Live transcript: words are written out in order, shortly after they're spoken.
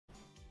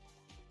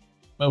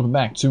Welcome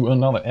back to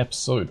another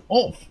episode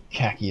of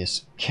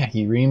Kackiest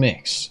Kacky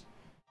Remixed.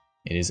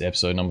 It is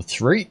episode number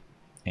 3,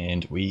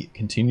 and we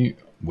continue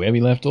where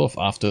we left off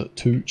after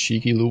 2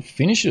 cheeky little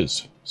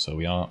finishes. So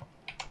we are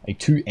a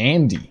 2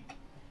 Andy.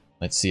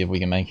 Let's see if we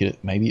can make it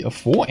maybe a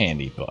 4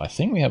 Andy, but I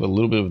think we have a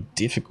little bit of a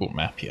difficult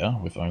map here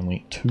with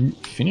only 2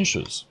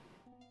 finishes.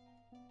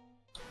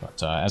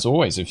 But as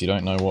always, if you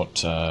don't know what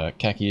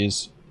Kacky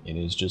is, it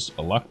is just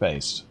a luck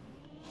based.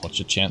 What's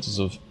your chances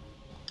of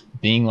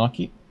being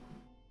lucky?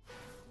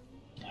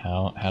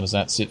 How does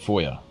that sit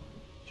for you?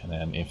 And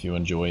then if you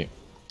enjoy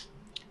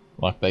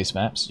luck-based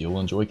maps, you'll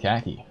enjoy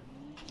Kacky.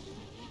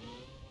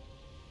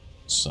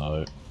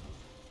 So,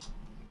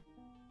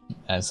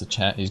 as the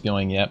chat is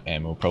going yep,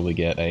 and we'll probably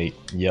get a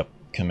yep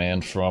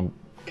command from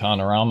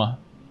Karnarama,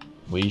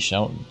 we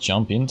shall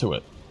jump into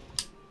it.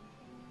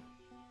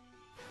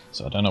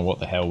 So I don't know what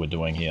the hell we're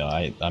doing here.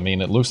 I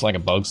mean, it looks like a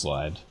bug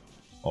slide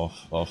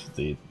off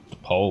the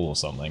pole or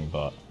something,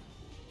 but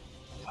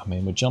I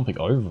mean, we're jumping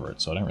over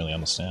it, so I don't really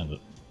understand it.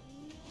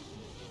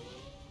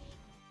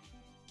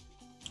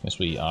 Guess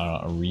we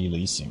are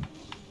releasing.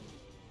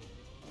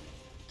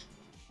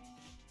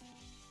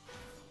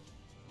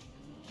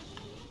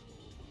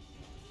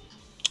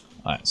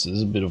 Alright, so this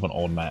is a bit of an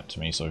odd map to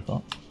me so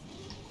far.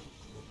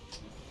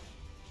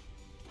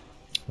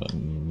 But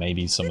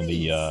maybe some of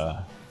the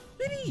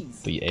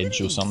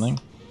edge or something.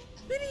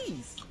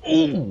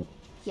 Ooh!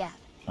 Yeah.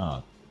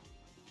 Oh,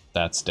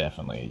 that's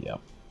definitely a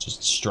yep.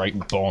 Just straight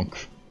bonk.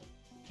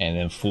 And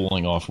then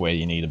falling off where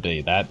you need to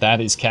be.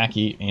 That is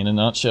Kacky in a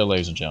nutshell,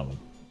 ladies and gentlemen.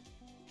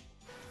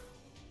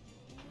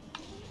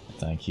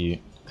 Thank you,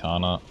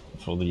 Kana,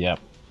 for the yep.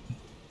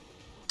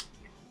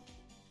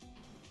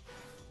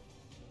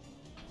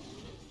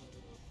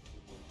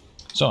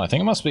 So I think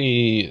it must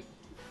be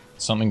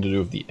something to do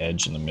with the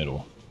edge in the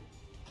middle.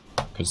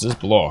 Because this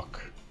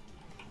block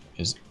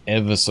is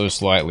ever so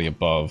slightly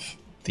above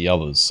the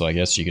others, so I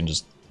guess you can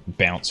just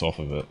bounce off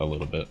of it a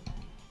little bit.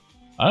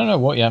 I don't know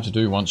what you have to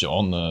do once you're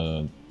on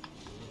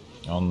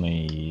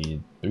the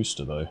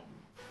booster though.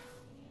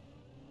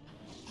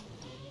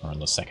 Or on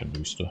the second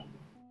booster.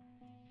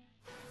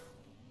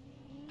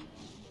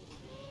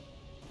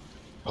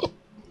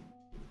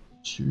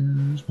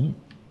 Excuse me.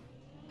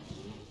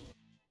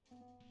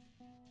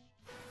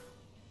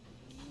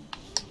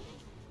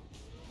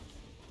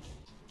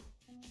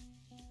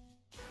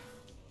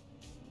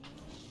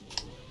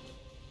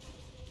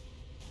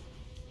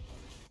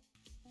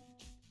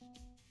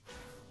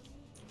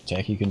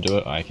 Jackie can do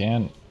it, I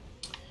can.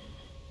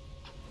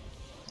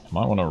 I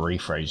might want to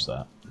rephrase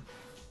that.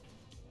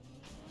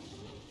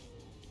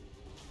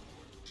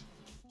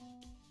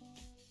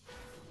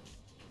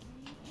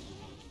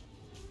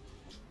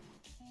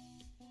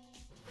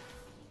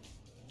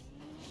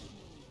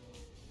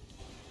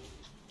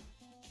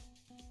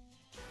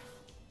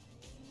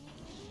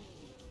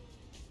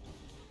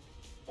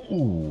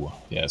 Ooh,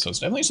 yeah, so it's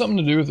definitely something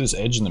to do with this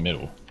edge in the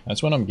middle.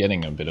 That's when I'm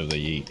getting a bit of the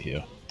yeet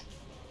here.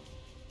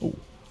 Ooh,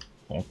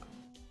 bonk.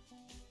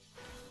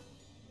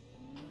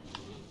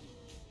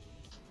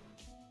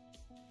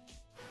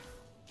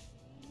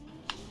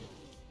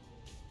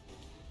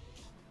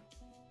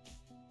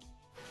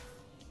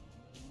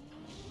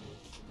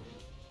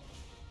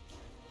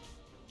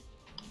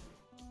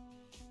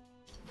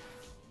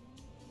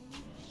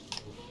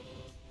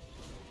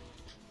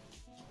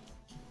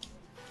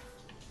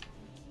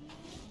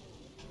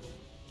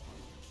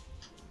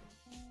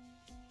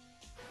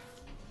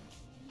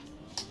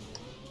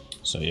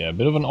 So yeah, a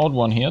bit of an odd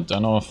one here.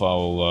 Don't know if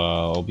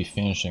I'll be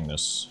finishing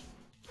this.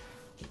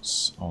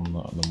 It's on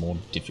the more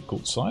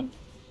difficult side.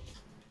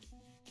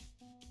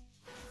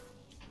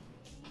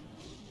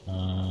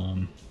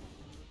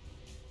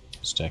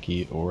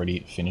 Stacky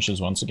already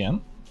finishes once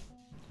again.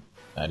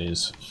 That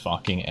is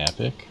fucking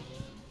epic.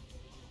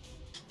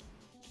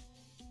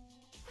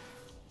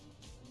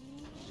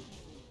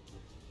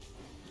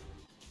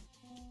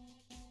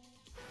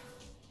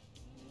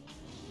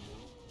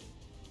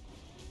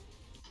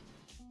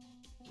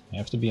 I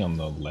have to be on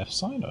the left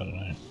side? I don't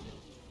know.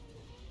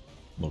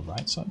 The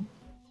right side?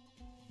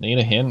 Need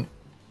a hint?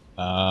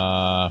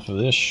 For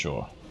this,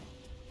 sure.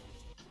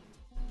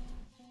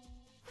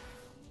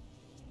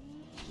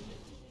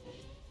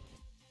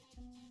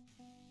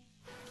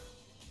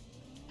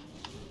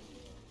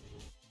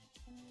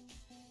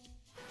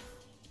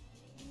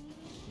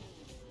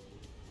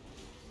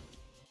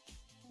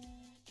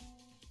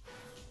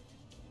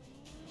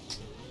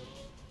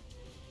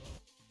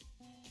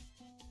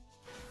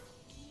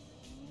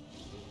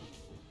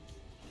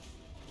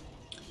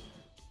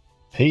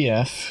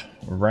 PF,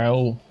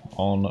 rail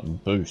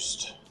on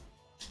boost.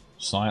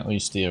 Slightly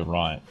steer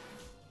right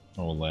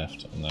or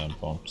left and then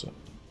bonks it.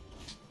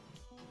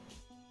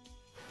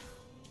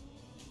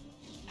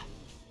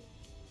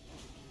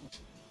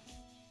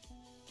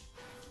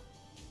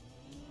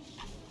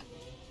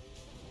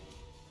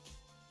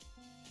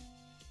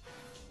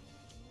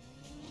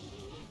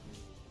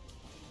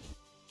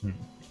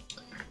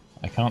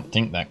 I can't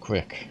think that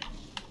quick.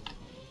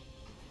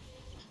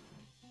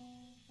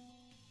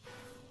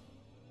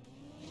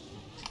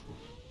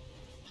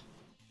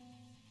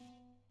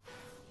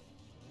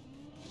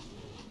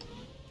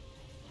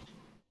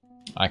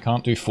 I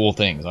can't do 4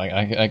 things.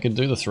 I could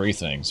do the 3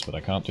 things, but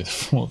I can't do the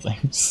 4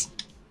 things.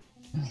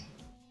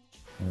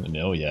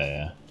 Oh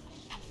yeah.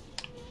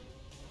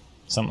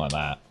 Something like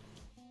that.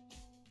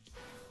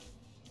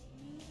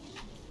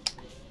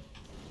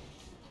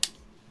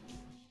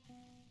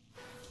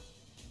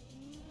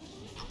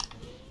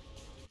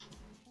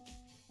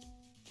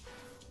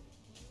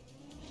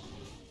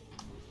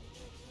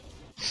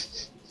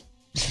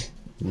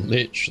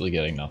 Literally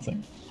getting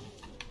nothing.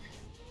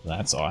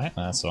 That's alright,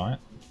 that's alright.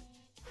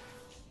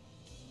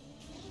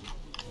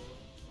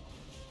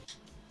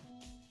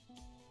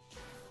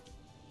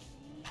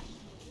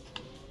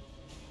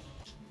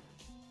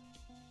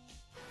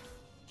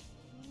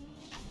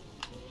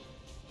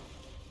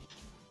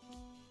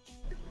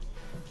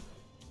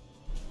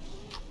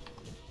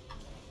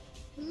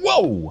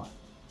 Whoa!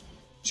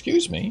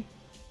 Excuse me.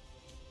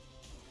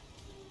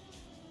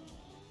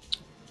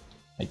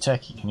 Hey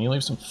Techie, can you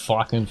leave some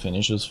fucking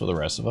finishes for the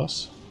rest of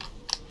us?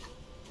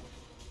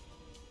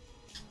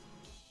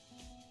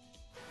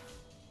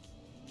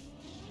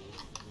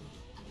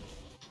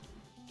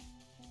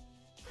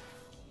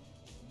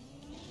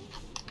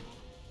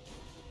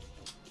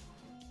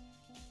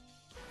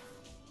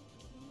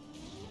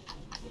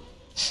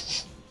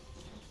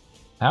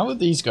 How are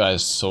these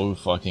guys so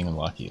fucking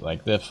lucky?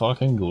 Like, they're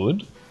fucking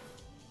good,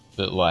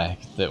 but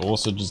like, they're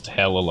also just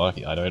hella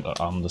lucky. I don't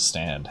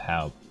understand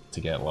how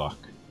to get luck.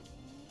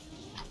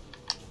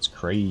 It's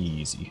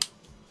crazy.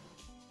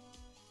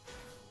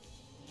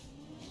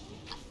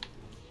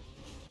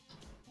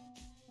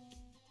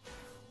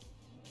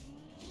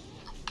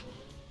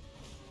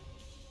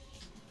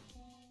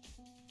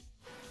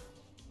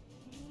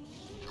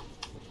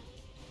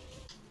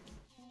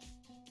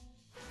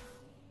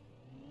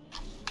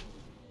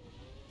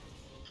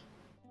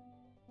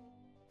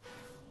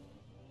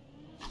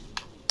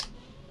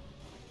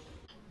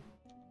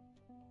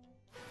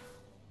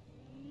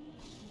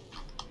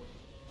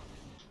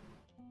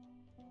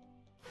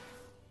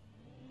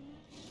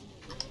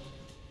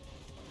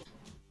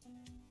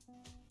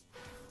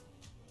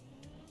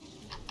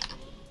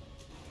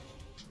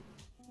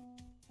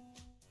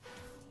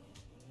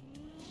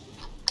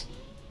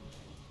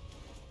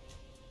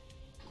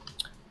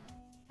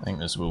 I think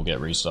this will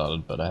get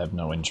restarted, but I have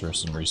no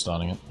interest in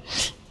restarting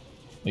it.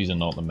 These are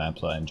not the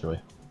maps I enjoy.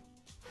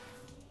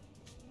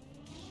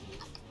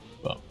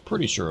 But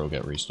pretty sure it'll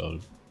get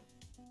restarted.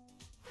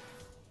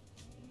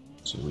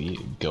 So we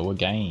go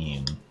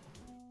again.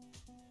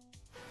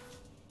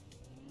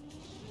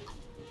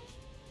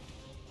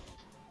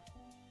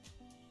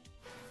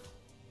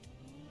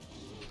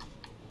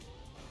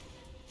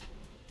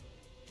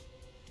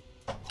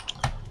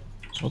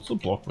 So what's the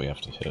block we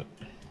have to hit?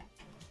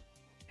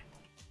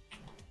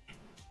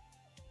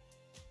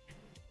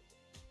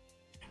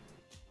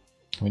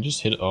 Can we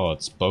just hit it? Oh,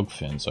 it's bug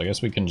fin, so I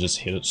guess we can just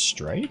hit it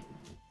straight?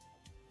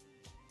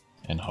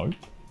 And hope?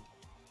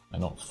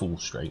 And not full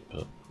straight,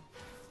 but...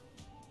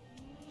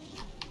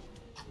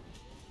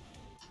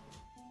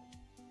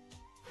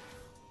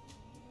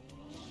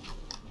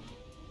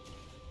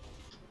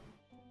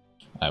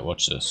 Alright,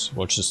 watch this.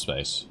 Watch this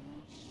space.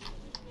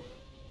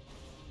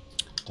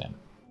 Damn.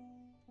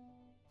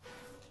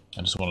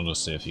 I just wanted to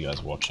see if you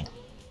guys are watching.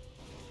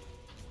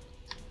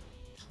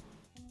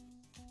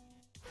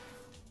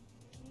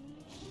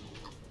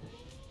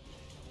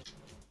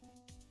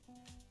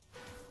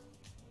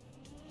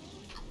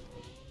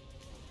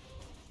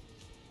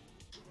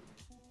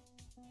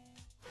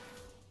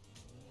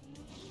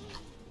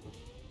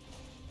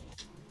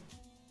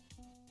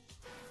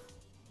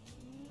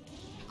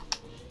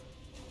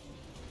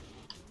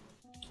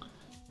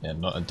 Yeah,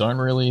 I don't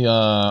really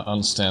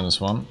understand this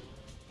one.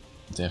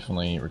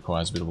 Definitely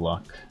requires a bit of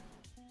luck.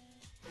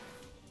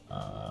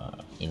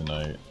 Even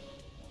though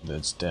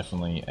there's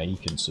definitely a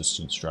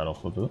consistent strat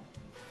off of it.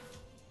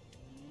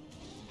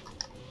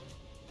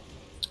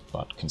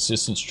 But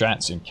consistent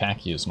strats in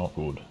Kacki is not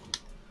good.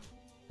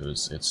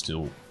 Because it's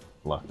still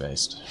luck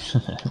based.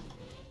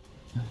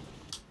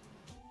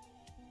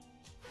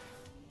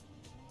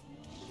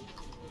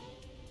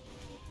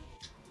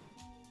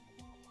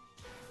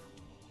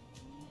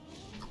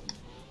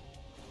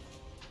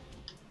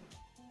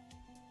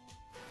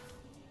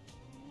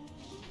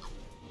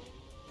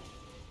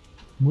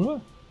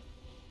 What?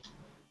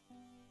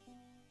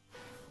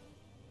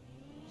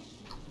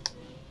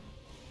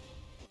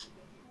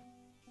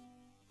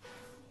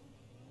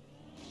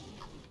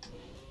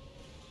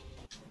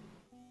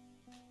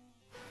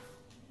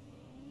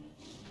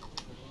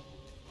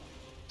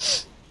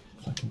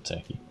 Fucking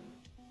tacky.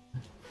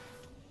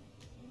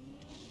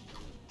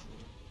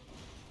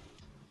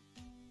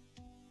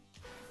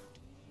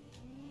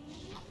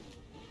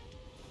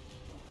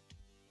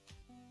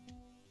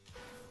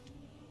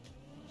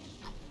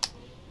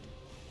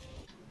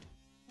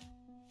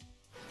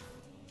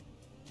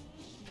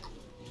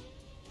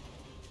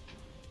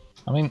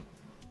 I mean,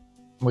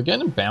 we're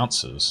getting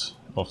bounces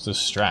off this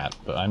strat,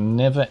 but I'm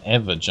never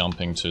ever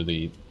jumping to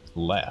the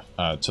left,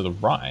 to the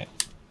right.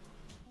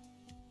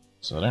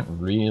 So I don't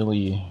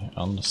really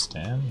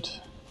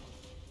understand.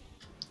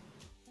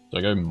 Do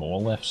I go more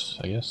left,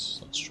 I guess?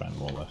 Let's try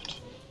more left.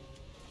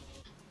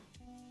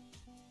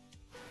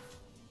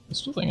 I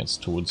still think it's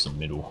towards the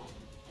middle.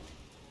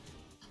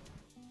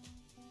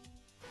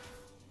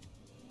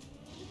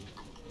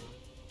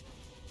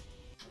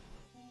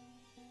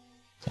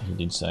 So he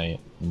did say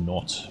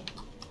not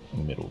in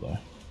the middle though.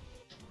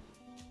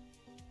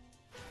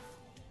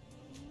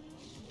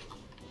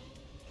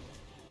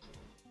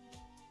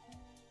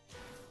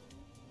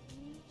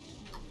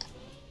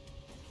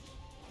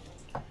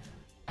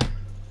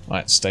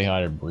 Alright, stay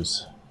hydrated,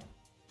 boys.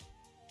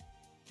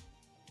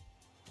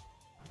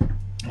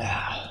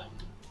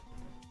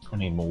 I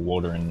need more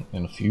water in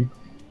a few.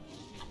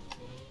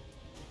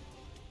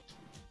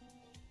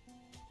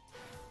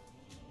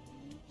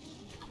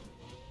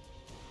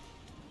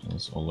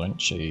 As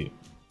Olenchi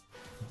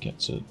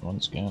gets it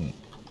once again,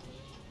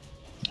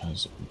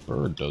 as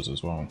Bird does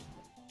as well.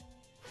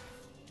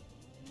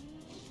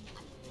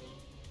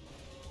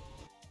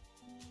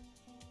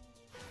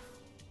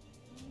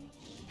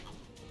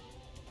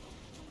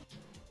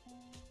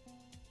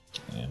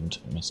 And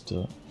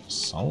Mr.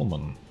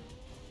 Solomon.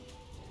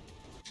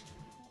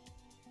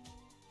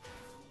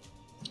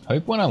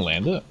 Hope when I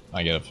land it,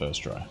 I get a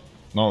first try.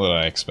 Not that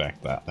I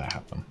expect that to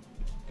happen,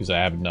 because I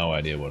have no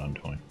idea what I'm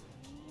doing.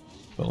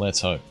 But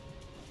let's hope.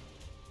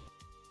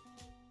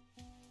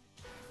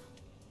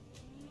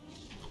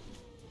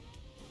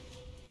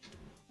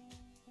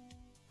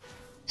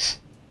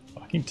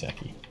 Fucking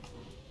techie.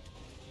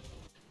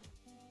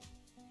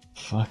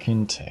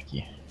 Fucking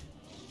techie.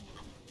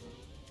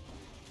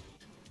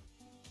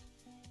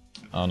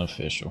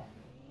 Unofficial.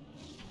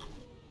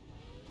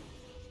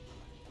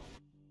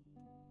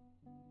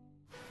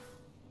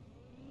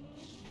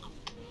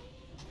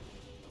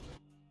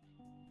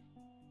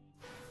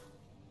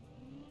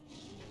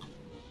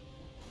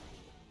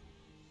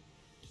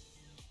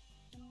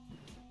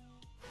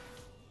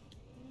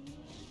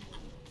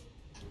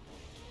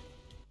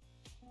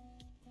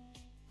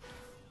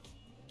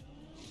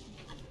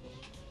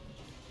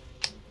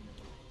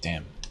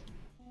 Damn.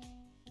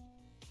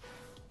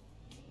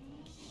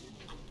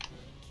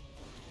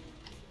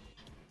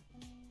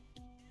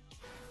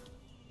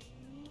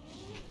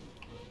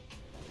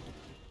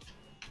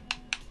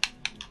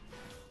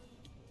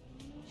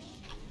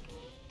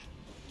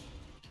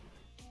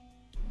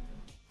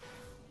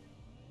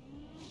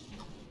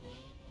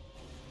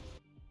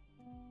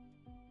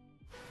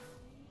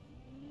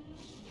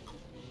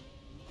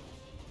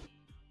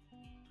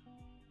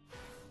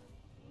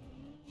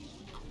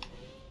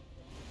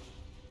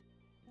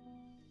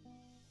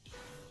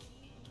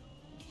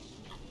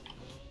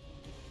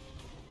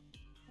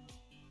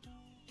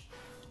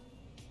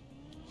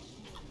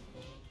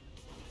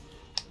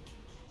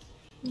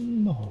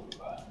 No.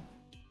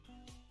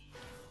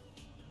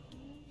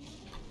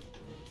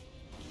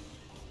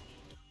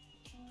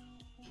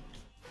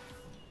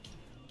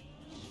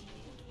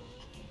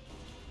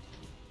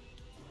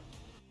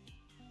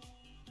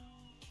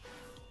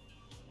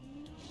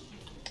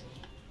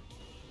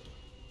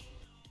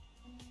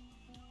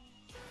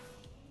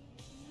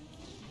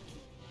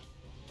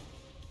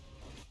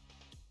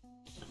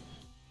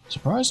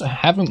 Surprised I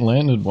haven't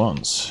landed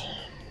once.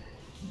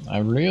 I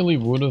really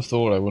would have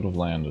thought I would have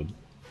landed.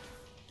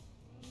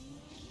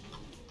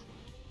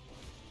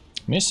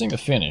 Missing a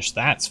finish,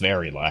 that's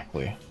very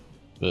likely.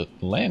 But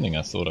landing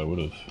I thought I would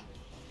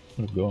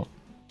have got.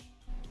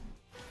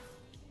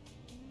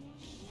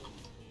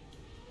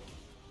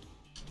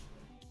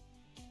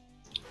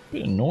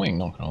 Bit annoying,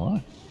 not gonna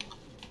lie.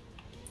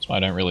 That's why I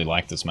don't really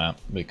like this map,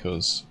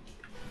 because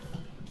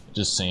it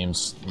just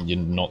seems you're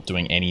not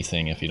doing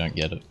anything if you don't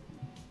get it.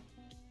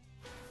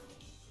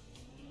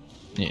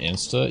 You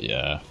insta?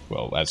 Yeah,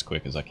 well, as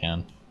quick as I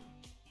can.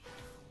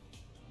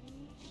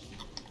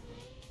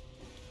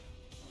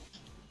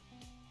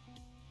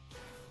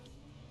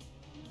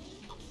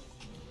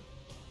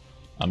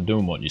 I'm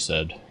doing what you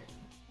said.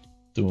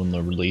 Doing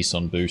the release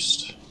on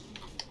boost.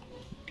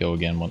 Go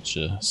again once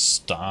you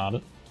start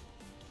it.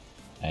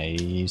 Hey,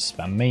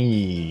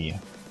 spammy.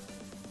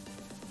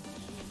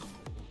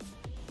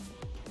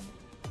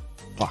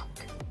 Fuck.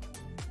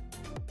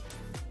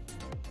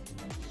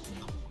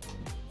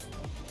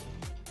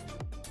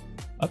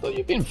 I thought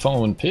you'd been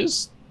following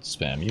Piz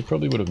spam. You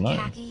probably would have known.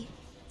 Kacky,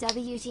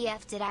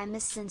 WTF did I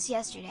miss since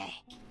yesterday?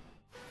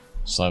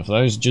 So for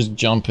those just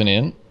jumping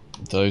in,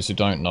 those who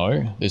don't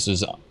know, this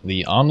is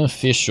the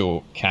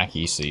unofficial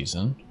Kacky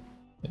season.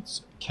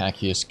 It's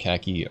Kackiest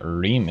Kacky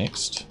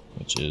Remixed,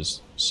 which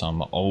is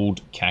some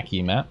old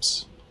Kacky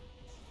maps.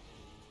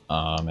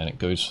 And it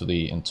goes for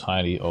the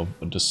entirety of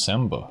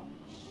December.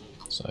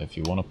 So if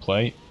you want to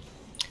play,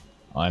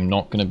 I'm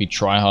not going to be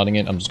tryharding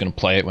it, I'm just going to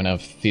play it when I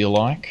feel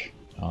like.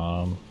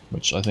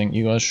 Which I think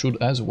you guys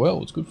should as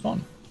well, it's good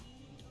fun.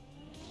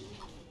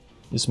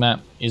 This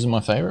map isn't my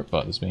favourite,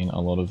 but there's been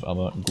a lot of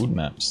other good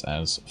maps,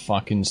 as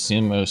fucking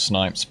Simo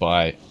snipes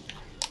by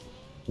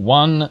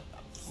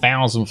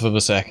 1,000th of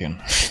a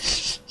second.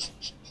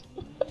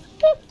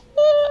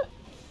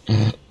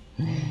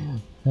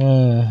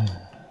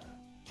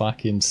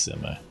 Fucking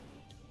Simo.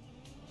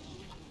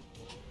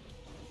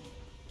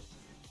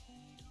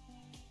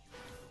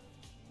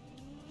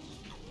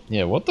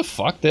 Yeah, what the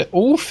fuck? They're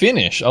all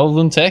Finnish, other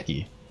than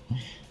Techie.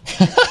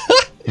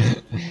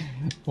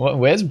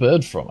 Where's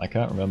Bird from? I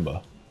can't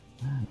remember.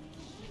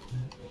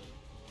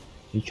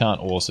 He can't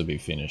also be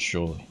Finnish,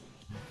 surely.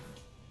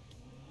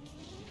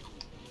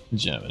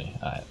 Germany.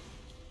 Alright.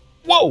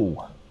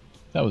 Whoa!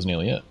 That was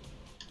nearly it.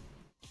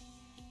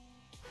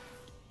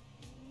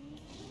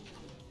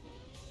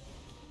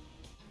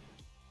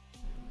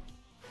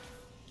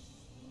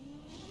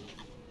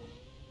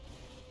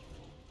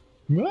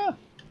 Ah.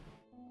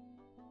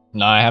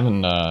 No, I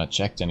haven't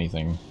checked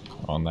anything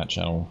on that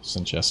channel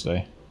since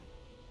yesterday.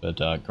 But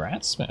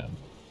grats, man.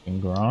 Been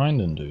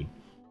grinding, dude.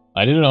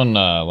 I did it on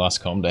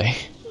last com day,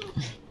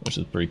 which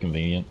is pretty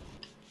convenient.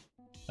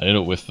 I did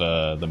it with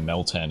the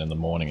Meltan in the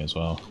morning as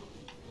well.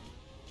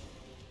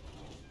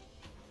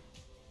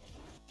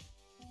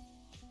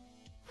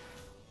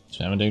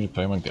 Spam addicted to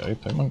Pokemon Go?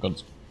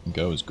 Pokemon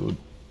Go is good.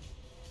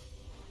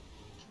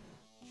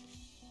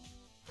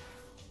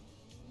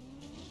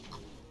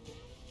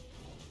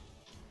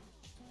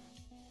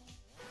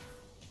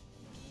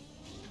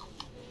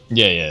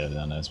 Yeah,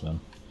 that knows,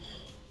 man.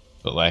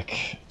 But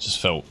like,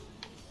 just felt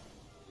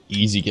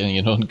easy getting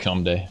it on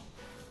com day.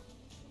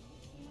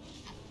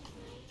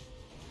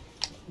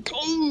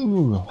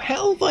 Oh,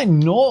 how have I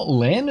not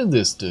landed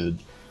this, dude?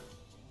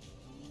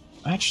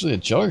 Actually a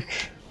joke.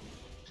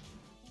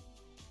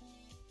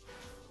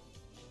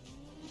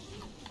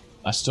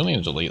 I still need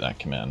to delete that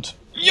command.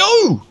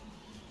 Yo!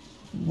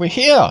 We're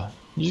here!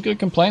 You just gotta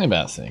complain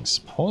about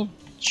things. Poor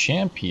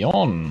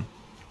champion.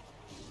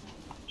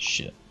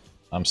 Shit.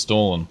 I'm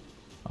stalling.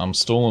 I'm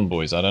stalling,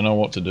 boys. I don't know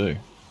what to do.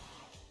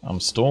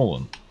 I'm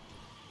stalling.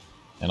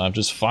 And I've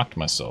just fucked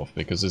myself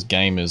because this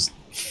game is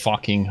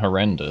fucking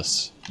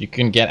horrendous. You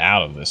can get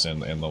out of this in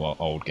the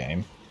old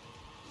game.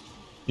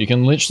 You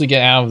can literally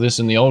get out of this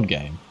in the old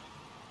game.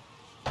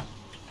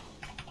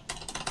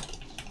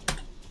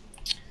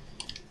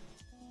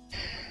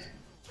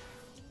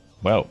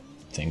 Well,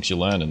 things you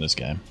learn in this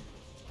game.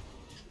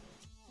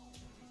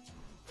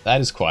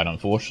 That is quite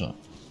unfortunate.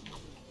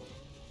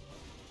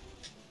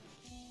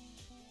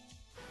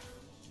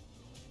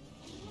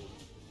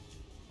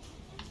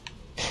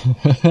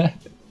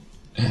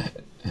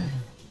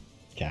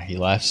 Kacky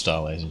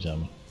lifestyle, ladies and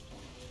gentlemen.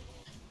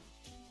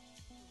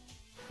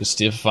 Just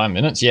steer for 5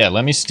 minutes? Yeah,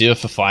 let me steer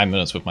for 5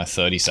 minutes with my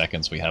 30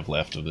 seconds we have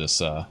left of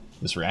this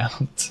this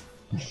round.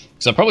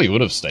 Because I probably would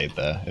have stayed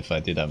there if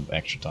I did have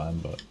extra time,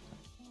 but...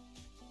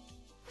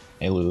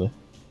 Hey, Lulu.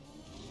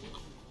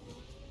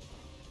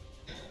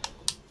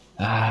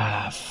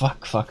 Ah,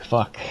 fuck.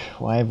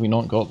 Why have we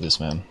not got this,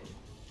 man?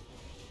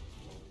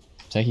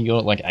 Techie got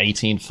it like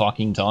 18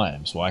 fucking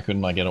times. Why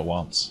couldn't I get it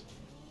once?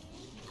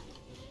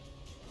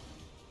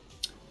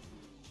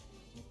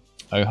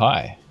 Oh,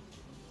 hi.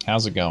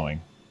 How's it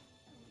going?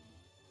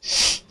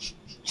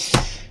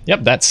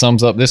 Yep, that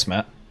sums up this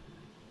map.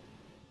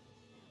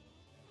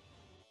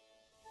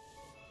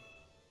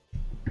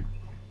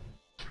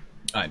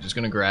 Alright, just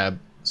gonna grab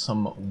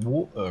some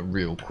water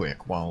real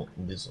quick while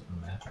this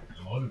map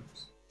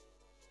loads.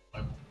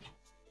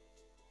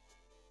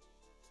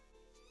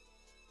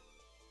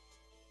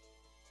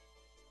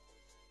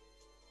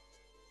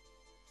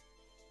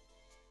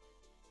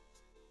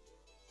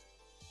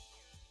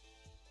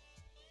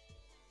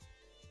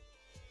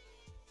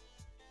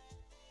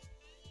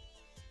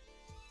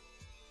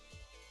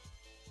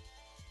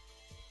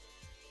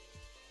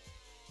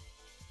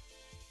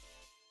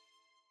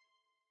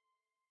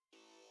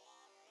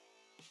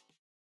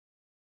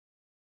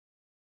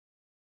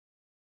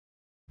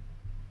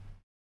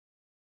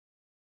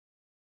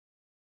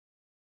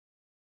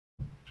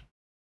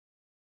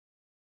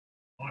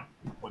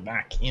 We're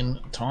back in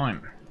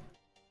time.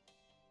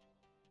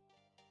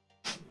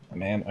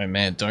 Man, oh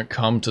man, don't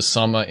come to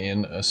summer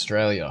in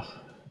Australia.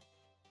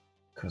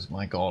 Because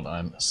my god,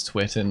 I'm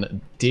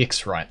sweating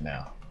dicks right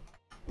now.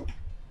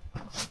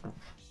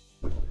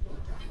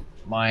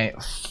 My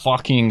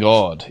fucking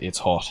god, it's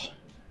hot.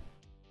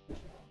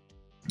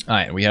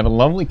 Alright, we have a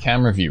lovely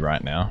camera view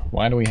right now.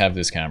 Why do we have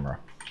this camera?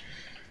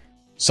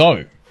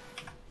 So,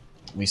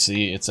 we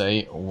see it's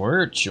a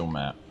virtual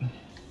map.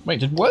 Wait,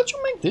 did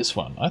Virtual make this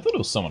one? I thought it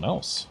was someone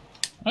else.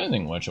 I don't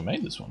think Virtual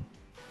made this one.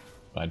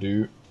 But I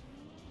do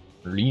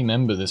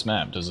remember this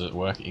map. Does it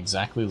work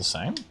exactly the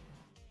same?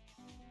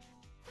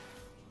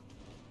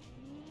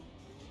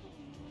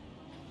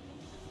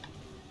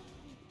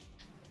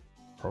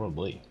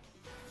 Probably.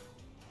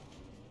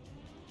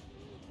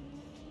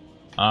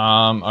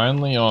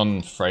 Only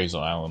on Fraser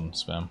Island,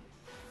 spam.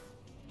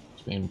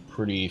 It's been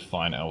pretty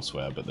fine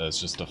elsewhere, but there's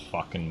just a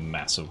fucking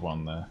massive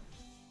one there.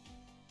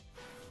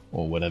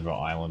 Or whatever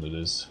island it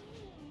is.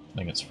 I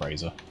think it's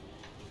Fraser.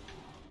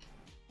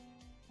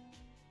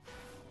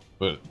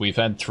 But we've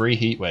had 3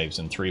 heat waves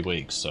in 3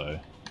 weeks, so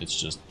it's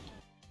just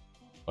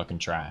fucking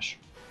trash.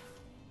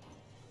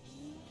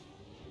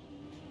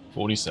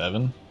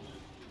 47?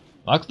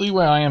 Luckily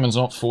where I am is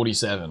not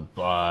 47,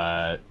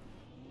 but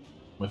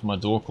with my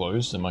door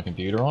closed and my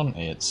computer on,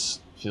 it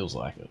feels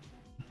like it.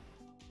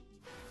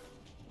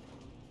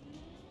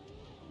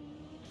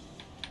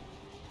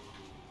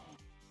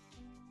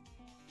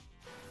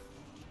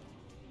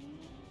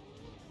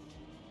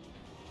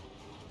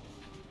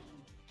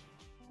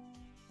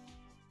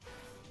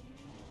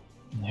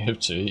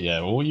 5-2.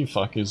 Yeah, all you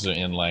fuckers are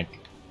in like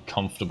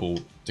comfortable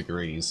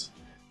degrees.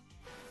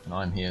 And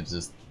I'm here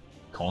just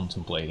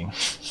contemplating.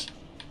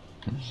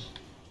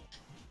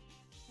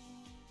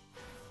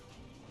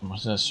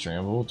 What's that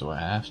streamable? Do I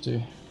have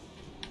to?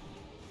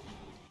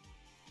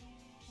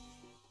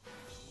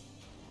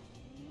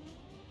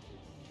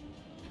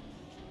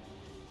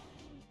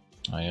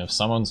 Oh yeah, if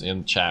someone's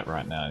in chat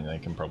right now, they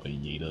can probably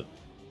yeet it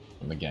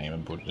from the game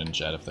and put it in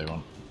chat if they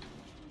want.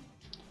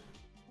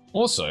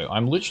 Also,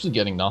 I'm literally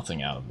getting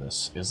nothing out of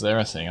this. Is there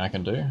a thing I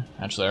can do?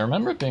 Actually, I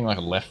remember it being like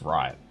a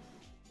left-right.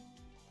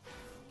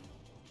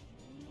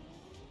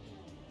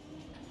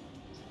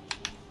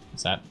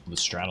 Is that the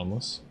strat on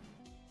this?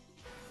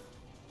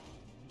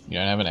 You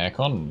don't have an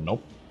aircon?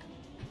 Nope.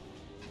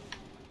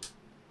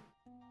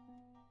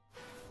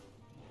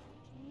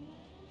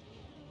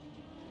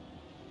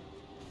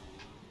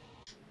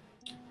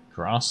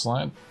 Grass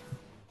slide?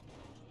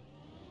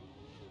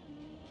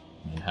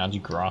 I mean, how do you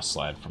grass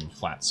slide from a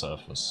flat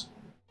surface?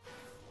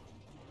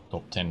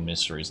 Top 10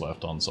 mysteries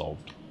left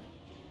unsolved.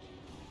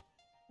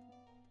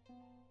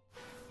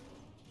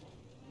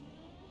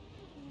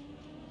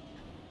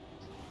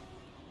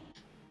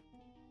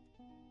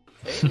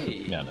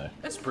 Hey, Yeah, no.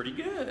 that's pretty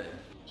good.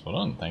 Spot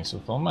on. Thanks for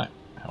the follow, mate.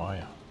 How are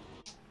you?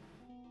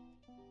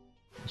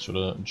 Should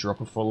I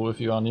drop a follow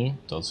if you are new?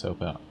 Does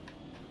help out.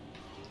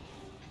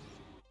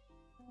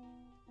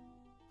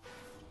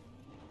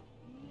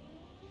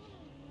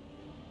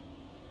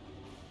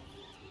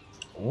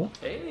 Oh,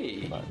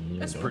 Hey,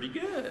 that's pretty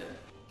good.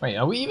 wait,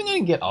 are we even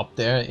going to get up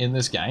there in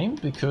this game?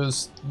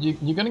 Because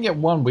you're going to get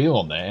one wheel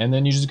on there, and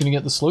then you're just going to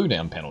get the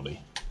slowdown penalty.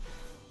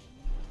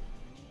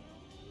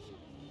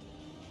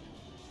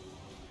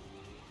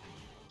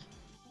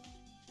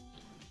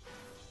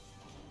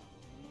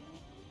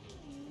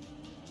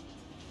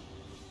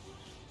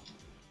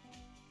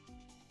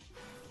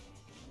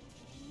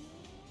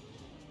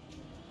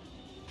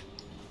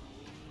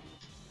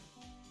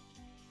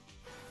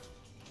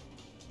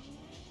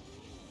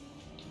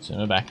 So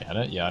we're back at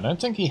it. Yeah, I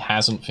don't think he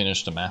hasn't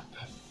finished a map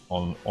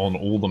on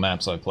all the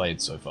maps I've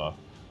played so far.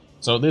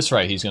 So at this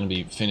rate, he's going to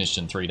be finished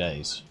in 3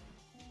 days.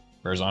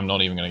 Whereas I'm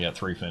not even going to get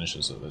 3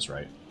 finishes at this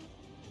rate.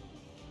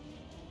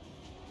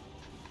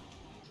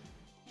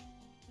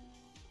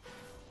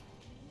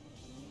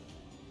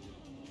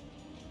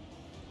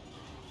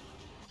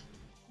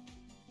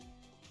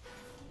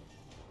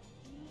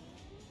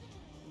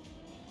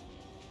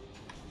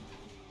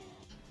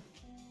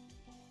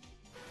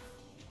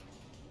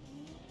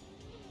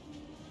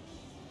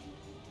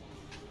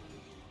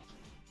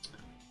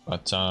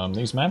 But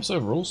these maps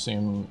overall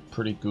seem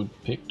pretty good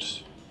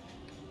picks,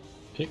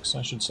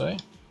 I should say.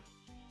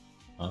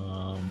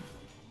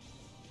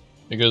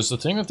 Because the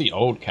thing with the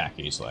old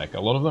khakis, like, a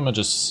lot of them are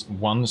just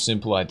one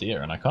simple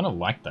idea, and I kind of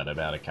like that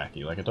about a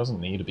khaki. Like, it doesn't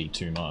need to be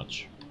too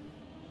much.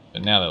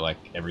 But now that, like,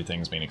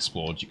 everything's been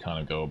explored, you kind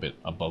of go a bit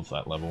above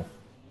that level.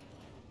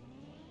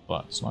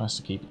 But it's nice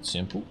to keep it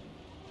simple.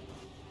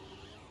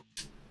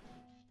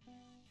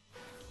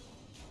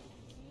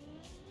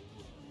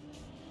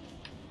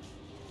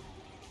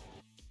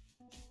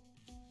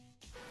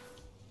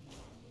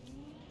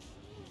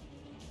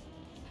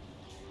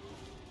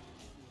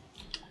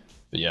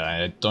 But yeah,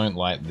 I don't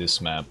like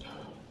this map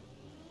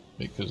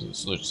because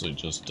it's literally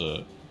just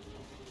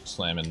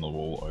slamming the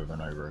wall over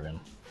and over again.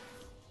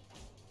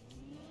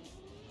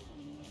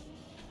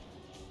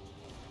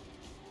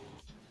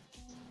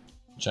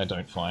 Which I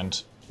don't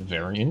find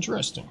very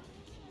interesting.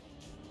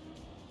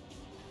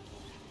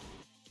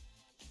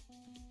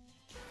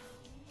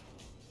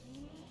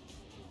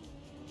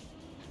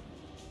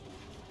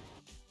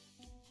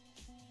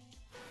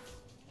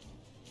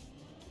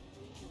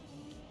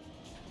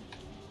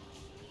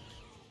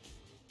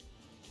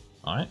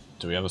 Alright,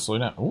 do we have a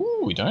slowdown?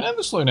 Ooh, we don't have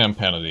a slowdown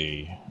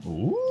penalty.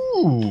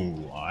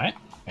 Ooh, alright.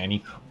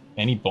 Any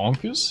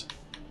bonkers?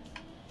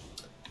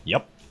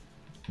 Yep.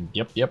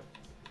 Yep.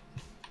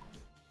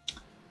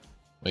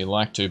 We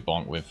like to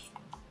bonk with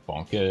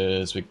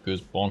bonkers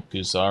because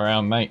bonkers are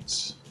our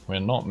mates. We're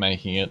not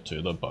making it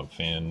to the bug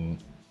fin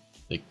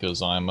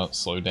because I'm a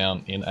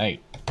slowdown in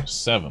 8,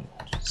 7.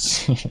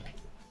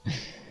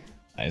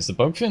 Is the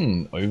bug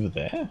fin over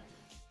there?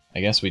 I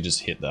guess we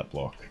just hit that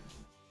block.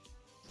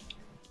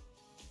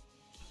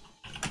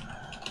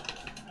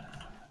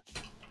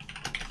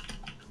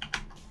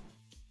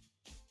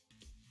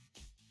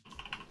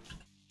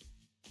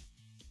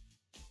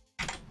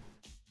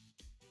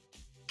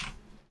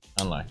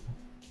 Unlike.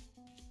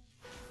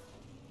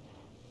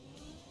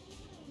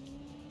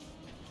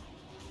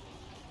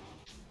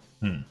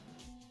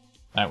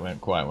 That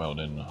went quite well,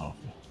 didn't it, Halfie?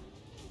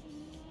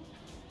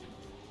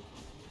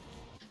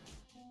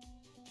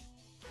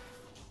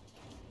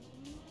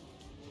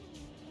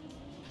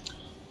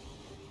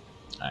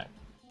 Alright.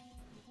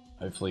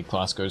 Hopefully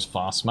class goes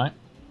fast, mate.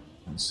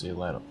 And see you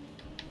later.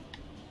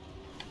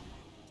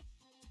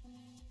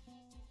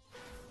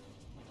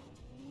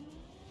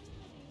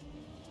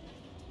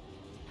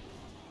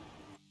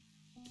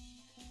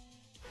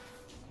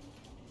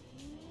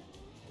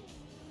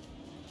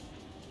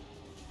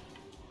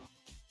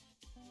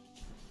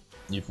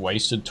 You've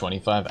wasted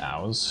 25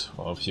 hours?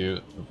 Well, if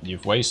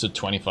you've wasted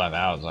 25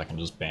 hours, I can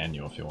just ban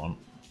you if you want.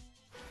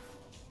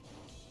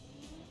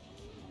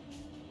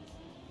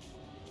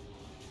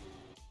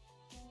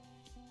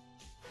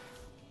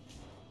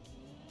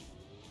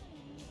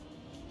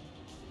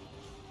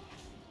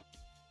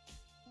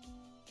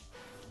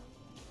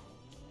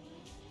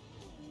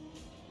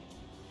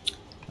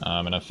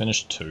 And I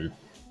finished 2.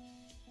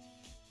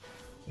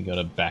 We got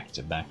a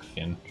back-to-back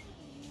fin.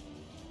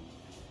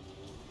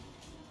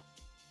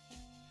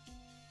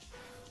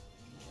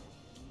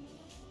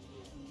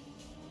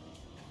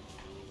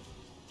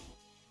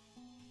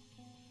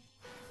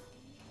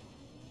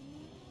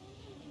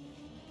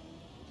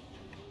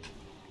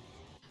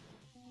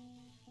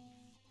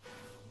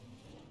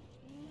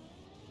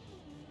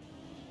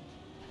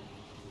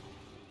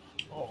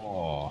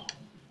 Oh.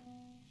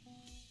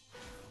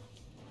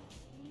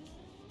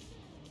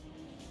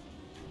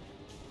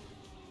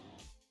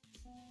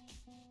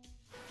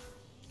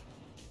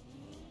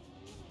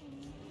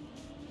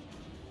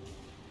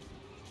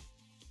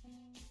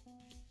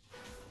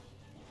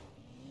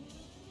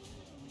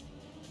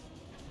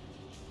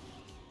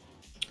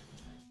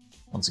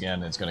 Once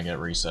again, it's going to get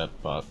reset,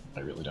 but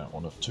I really don't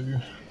want it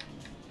to.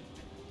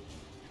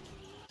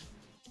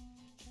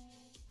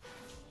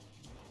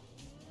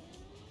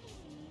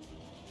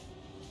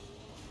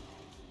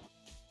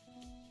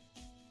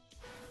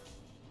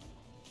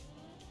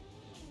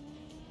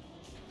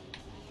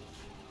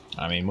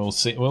 I mean, we'll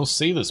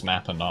see this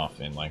map enough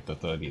in like the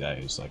 30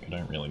 days. Like, I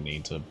don't really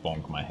need to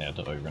bonk my head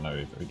over and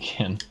over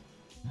again.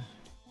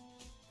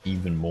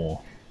 Even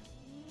more.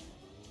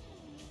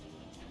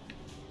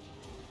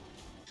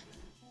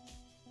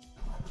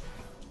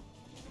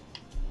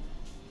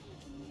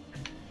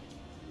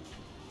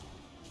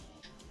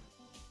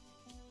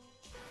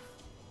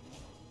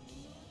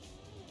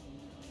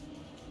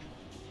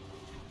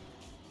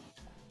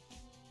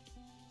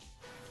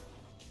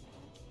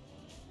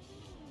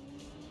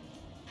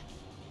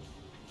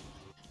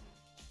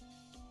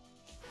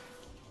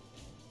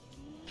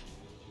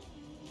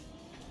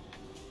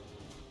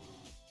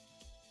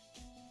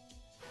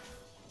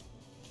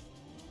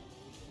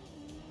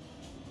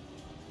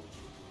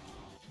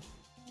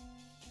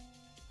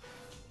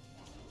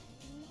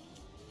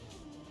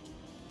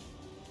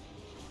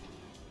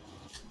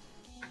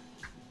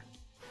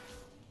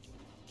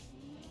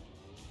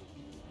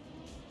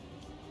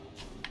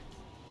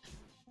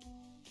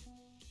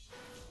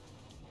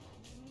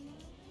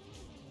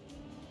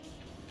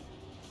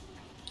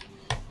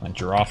 My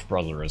giraffe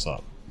brother is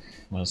up.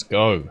 Let's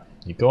go.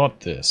 You got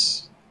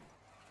this.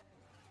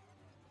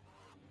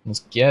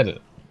 Let's get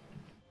it.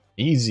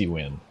 Easy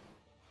win.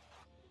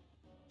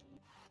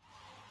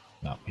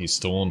 No, he's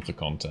stalling for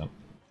content.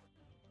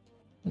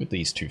 Look at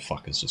these two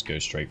fuckers just go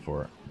straight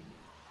for it.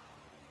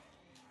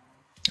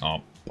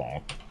 Oh,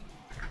 bonk.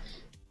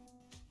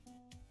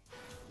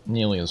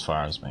 Nearly as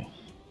far as me.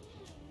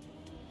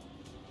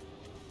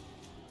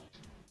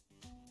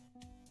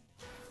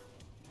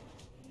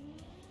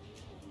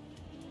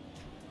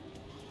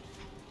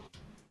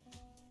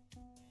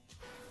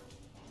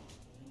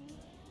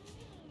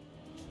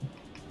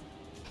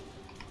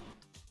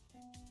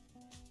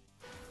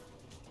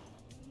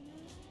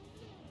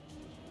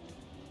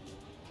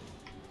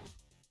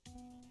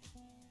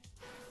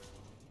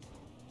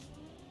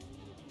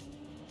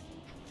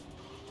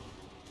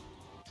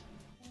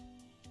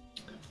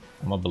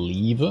 I'm a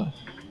believer.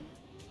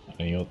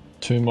 I got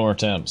 2 more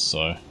attempts,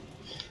 so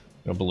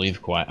I'll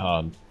believe quite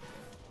hard.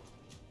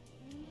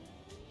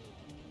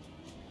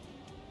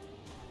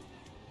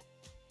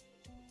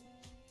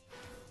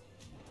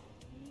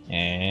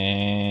 And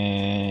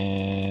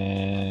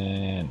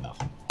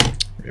nothing.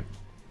 Rip.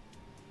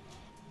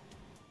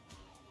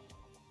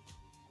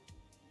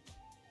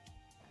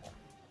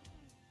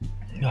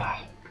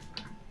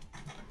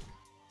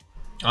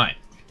 Alright.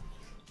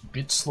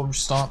 Bit slow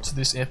start to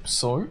this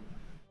episode.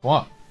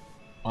 What?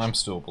 I'm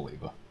still a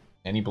believer.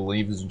 Any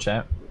believers in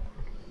chat?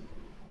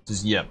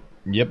 Just yep,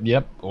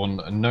 or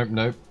nope,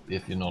 nope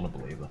if you're not a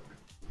believer.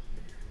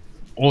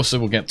 Also,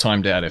 we'll get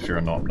timed out if you're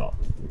a not.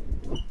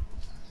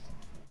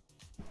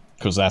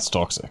 Because that's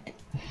toxic.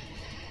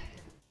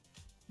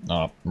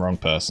 Oh, wrong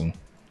person.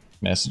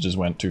 Messages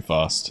went too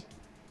fast.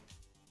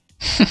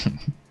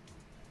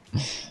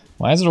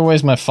 Why is it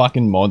always my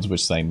fucking mods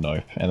which say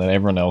nope, and then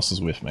everyone else is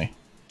with me?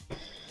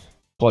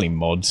 Bloody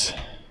mods.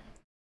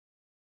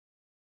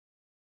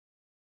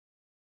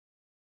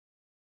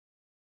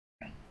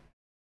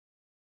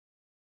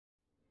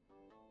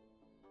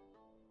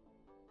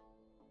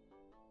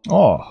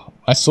 Oh,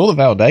 I saw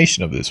the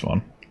validation of this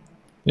one.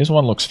 This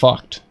one looks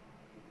fucked.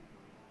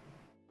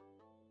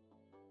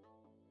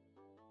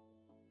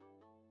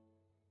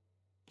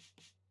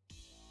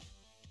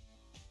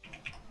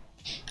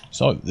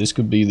 So, this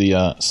could be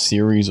the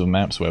series of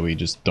maps where we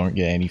just don't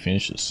get any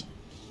finishes.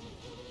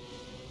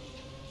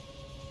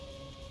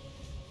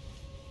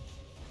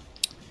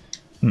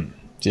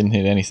 Didn't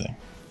hit anything.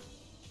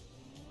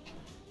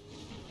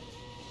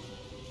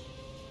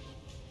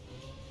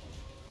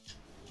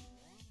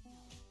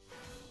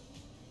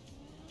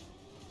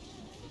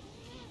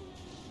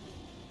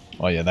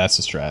 Oh yeah, that's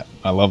a strat.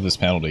 I love this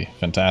penalty.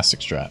 Fantastic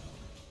strat.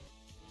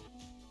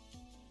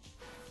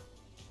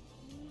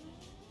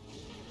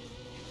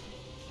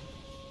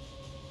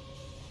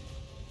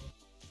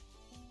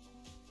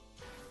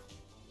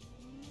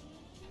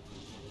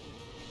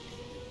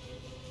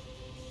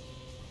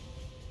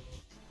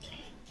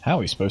 How are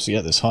we supposed to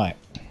get this height?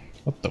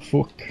 What the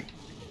fuck?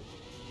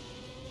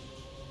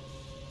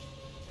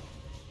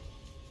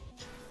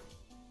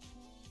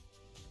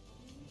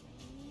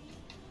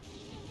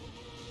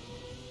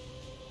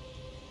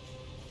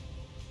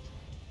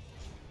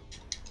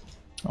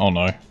 Oh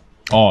no.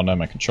 Oh no,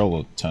 my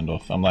controller turned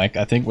off. I'm like,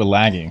 I think we're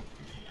lagging.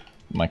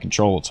 My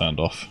controller turned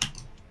off.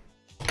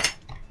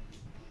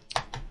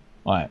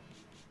 Alright.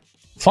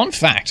 Fun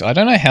fact, I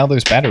don't know how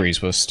those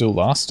batteries were still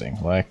lasting.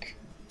 Like,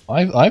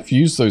 I've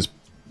used those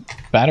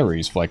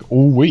batteries for like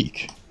all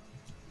week.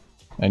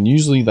 And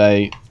usually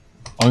they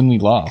only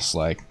last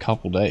like a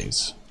couple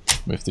days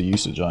with the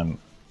usage I'm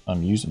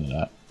using it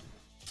at.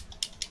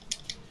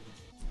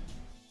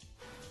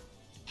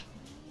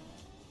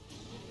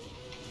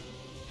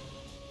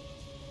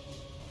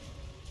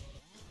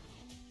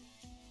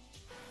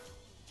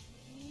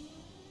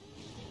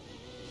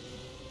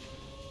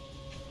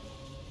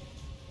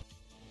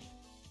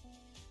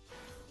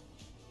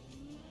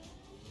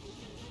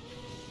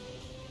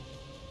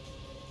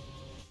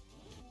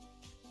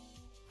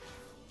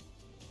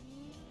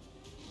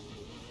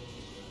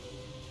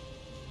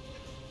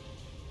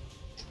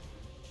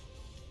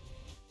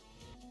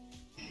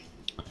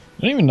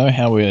 I don't even know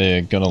how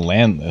we're gonna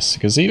land this,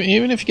 because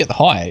even if you get the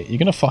height, you're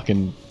gonna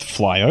fucking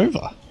fly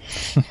over.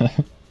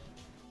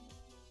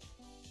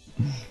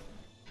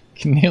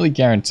 Can nearly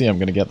guarantee I'm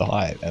gonna get the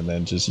height and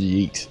then just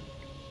yeet.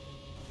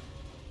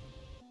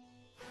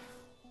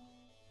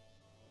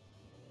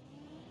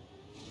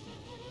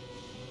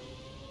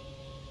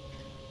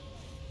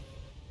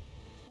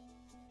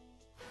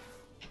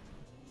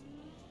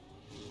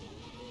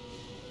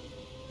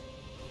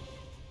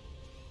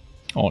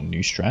 Oh, new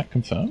strat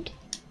confirmed.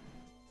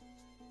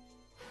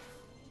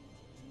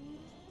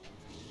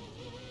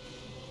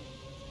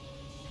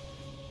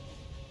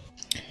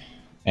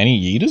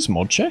 Any yeeters?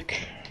 Mod check?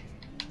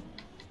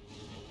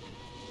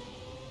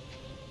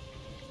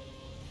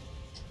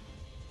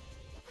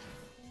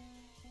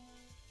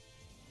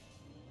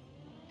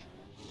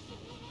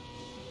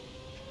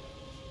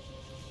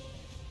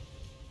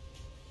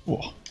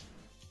 Whoa.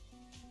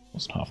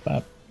 Wasn't half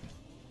bad.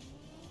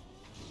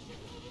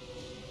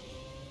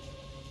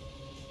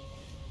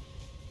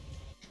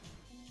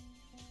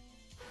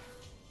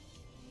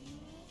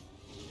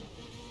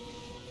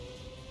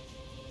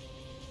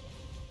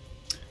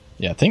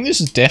 Yeah, I think this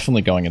is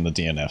definitely going in the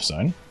DNF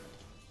zone.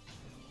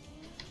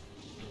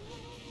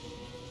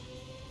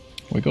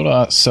 We got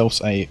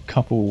ourselves a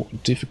couple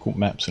difficult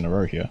maps in a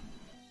row here.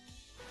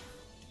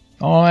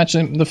 Oh,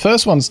 actually, the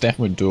first one's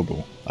definitely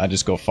doable. I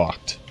just got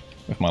fucked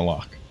with my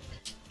luck.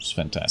 Which is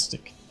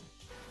fantastic.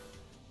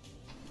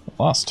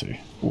 The last two,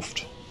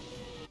 oofed.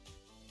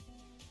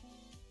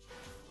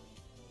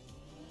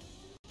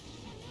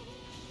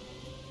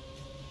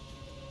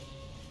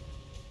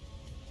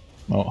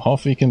 Well,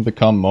 Hoffy can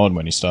become mod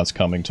when he starts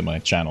coming to my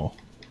channel.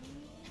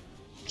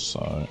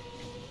 So...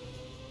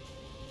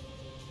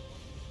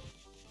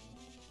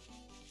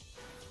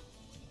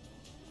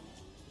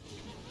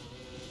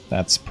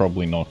 that's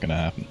probably not gonna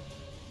happen.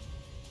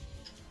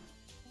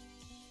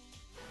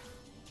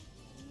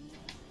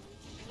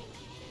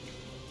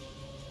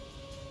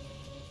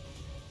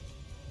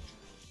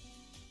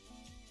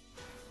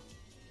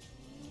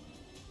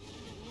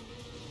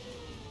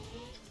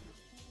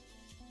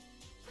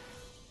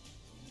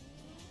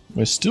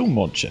 We're still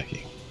mod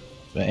checking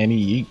for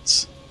any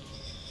yeets.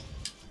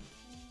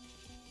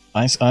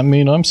 I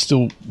mean, I'm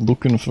still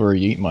looking for a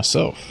yeet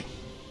myself.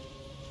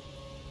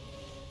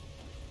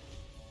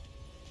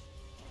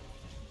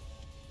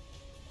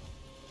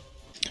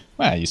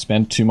 Wow, you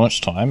spend too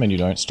much time and you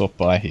don't stop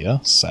by here?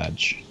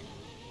 Sag.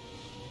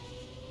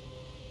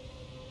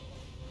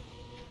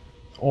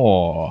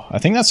 Oh, I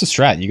think that's a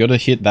strat. You gotta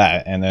hit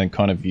that and then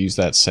kind of use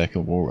that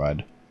second wall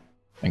ride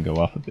and go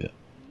up a bit.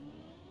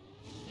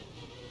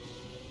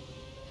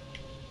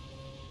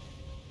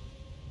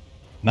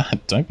 Nah,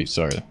 don't be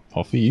sorry,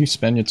 Hoffy. You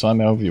spend your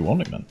time however you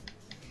want it, man.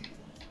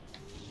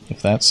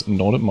 If that's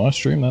not at my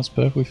stream, that's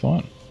perfectly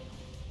fine.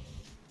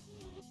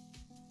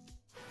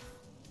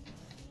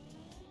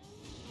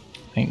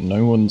 Ain't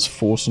no one's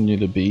forcing you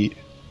to be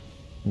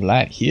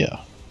that here.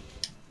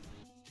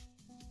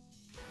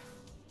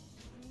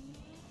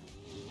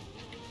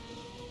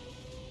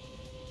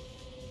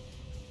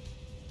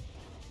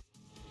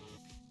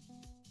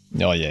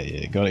 Oh yeah,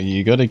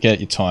 you gotta get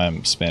your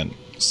time spent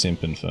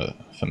simping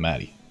for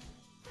Maddie.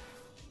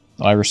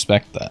 I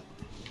respect that.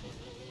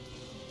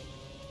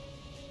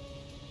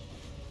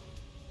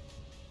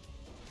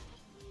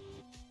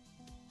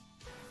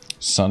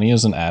 Sunny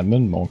as an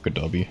admin, Monka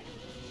W.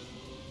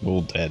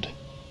 All dead.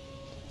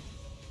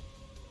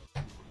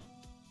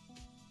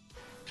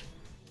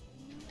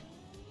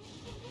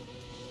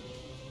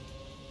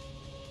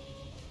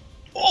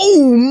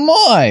 Oh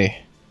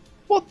my!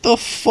 What the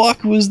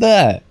fuck was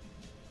that?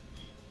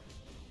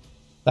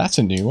 That's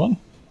a new one.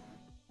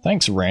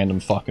 Thanks, random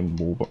fucking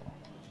wall.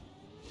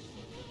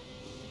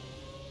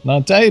 Now,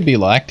 they'd be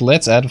like,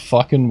 let's add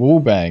fucking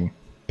wallbang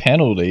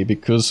penalty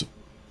because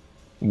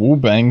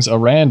wallbangs are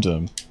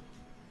random.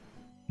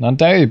 Now,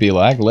 they'd be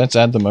like, let's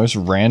add the most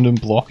random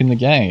block in the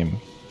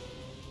game.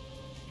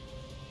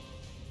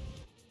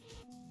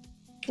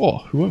 Oh,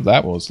 whoever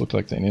that was looked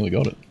like they nearly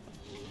got it.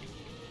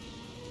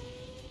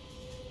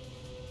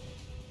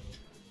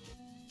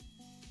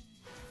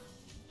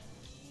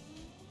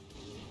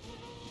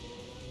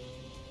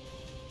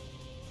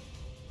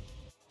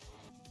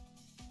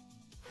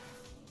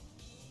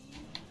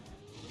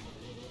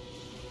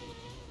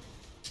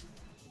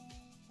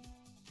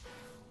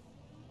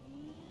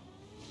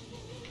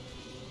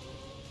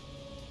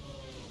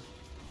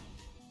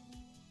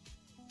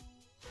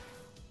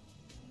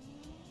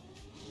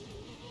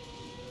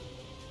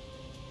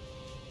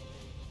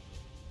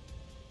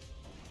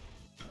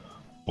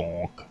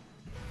 Bonk.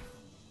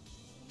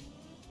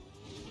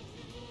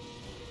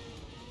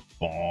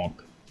 Bonk.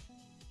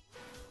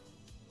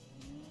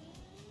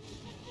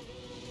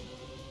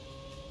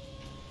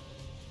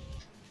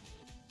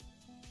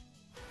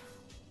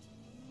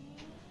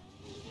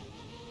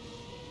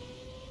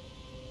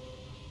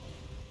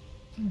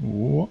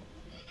 Ooh.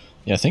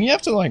 Yeah, I think you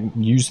have to like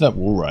use that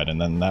wall ride and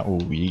then that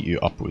will yeet you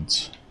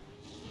upwards.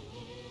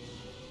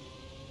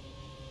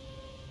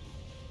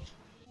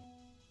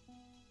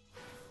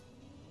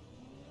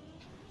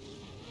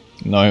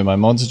 No, my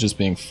mods are just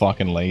being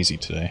fucking lazy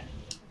today.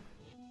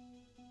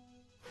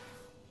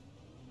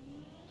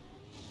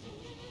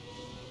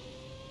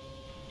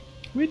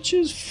 Which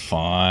is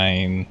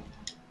fine.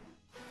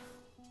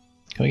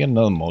 Can we get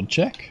another mod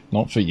check?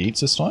 Not for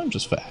yeets this time,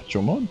 just for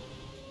actual mod.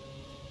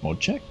 Mod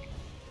check.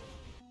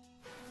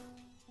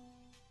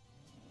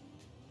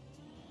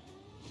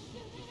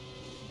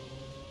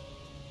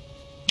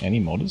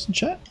 Any modders in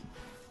chat?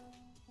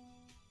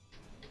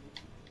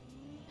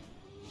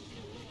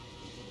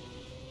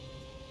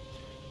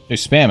 Hey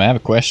Spam, I have a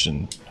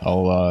question.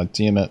 I'll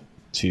DM it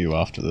to you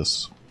after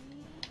this.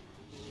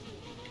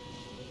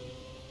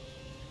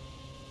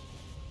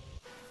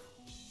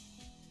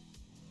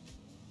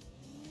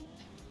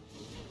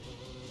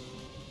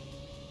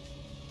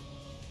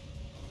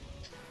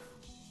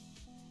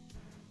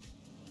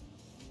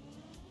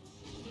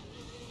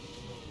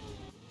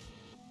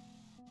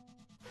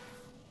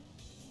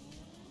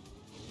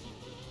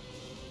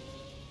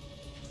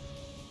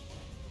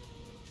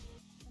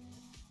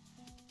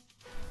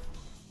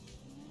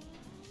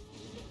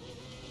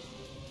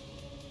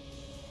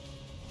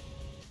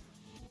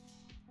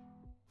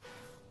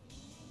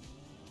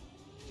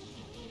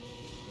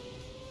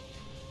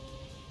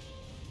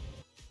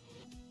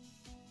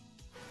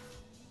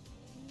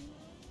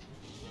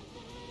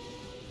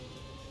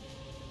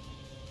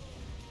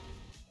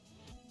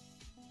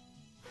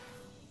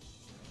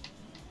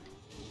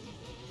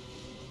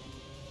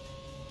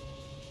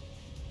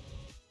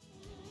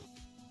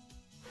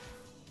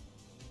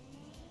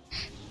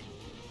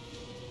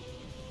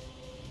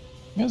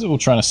 You guys are all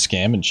trying to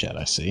scam in chat,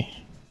 I see.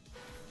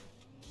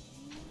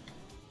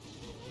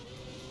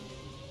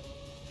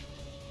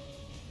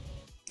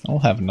 I'll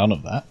have none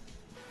of that.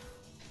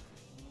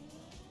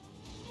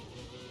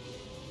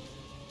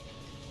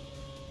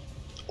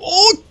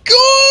 Oh,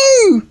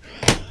 go!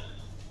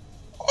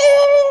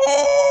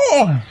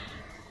 Oh!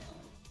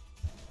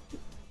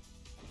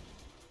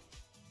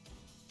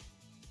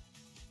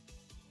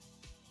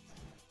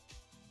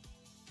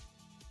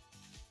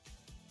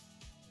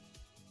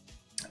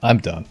 I'm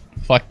done.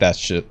 Fuck that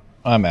shit.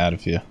 I'm out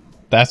of here.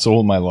 That's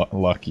all my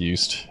luck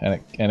used,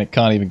 and it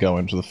can't even go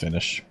into the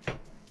finish.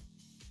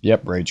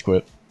 Yep, rage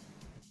quit.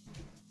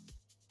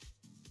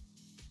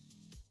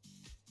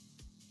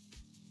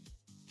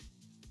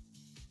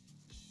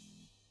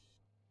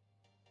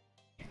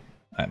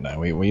 No,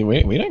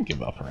 we don't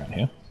give up around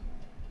here.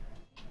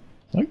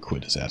 No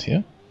quitters out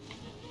here.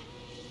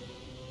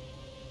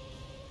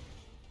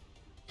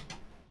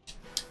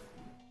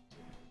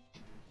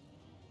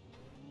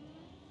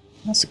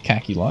 That's a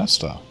khaki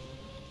lifestyle.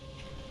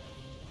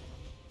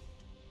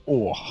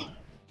 Oh.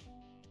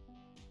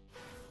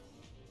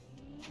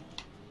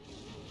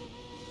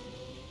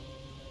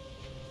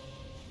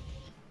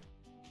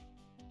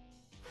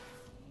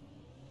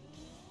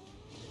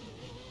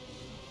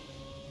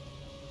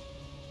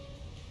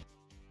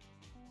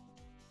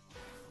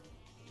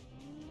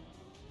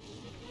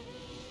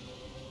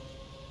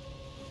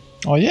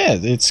 Oh yeah,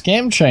 it's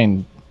scam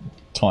train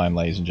time,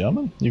 ladies and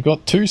gentlemen. You've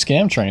got 2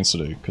 scam trains to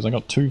do, because I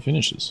got 2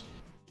 finishes.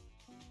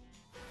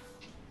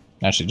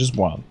 Actually, just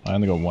 1. I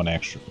only got 1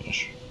 extra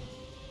finish.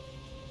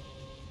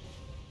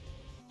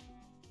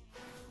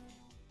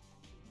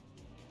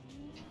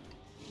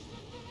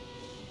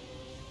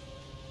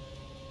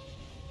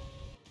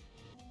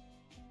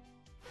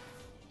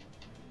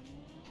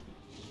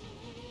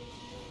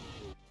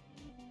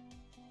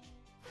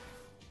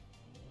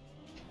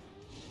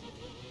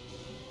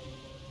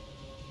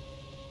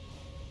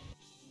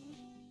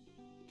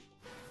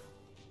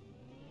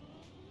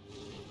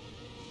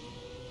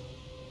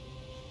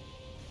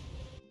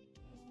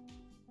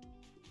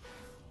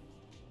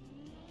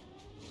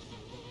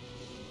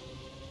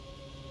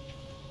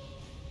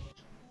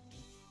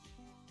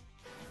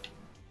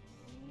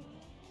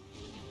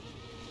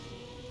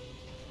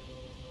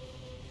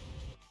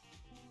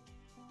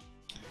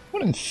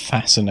 What a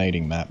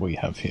fascinating map we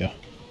have here.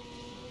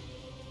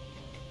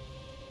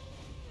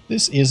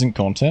 This isn't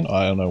content,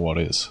 I don't know what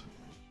is.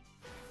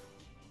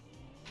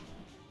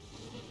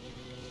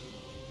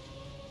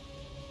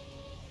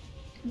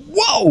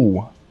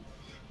 Whoa!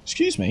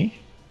 Excuse me?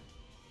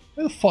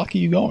 Where the fuck are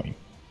you going?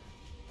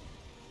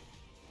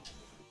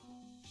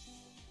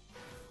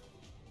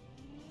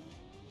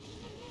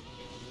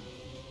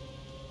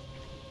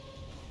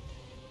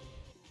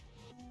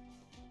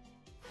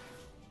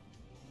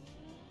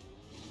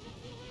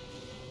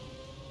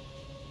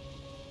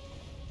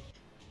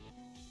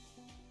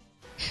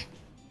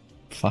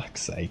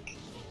 Fuck's sake.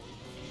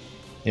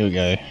 Here we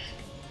go.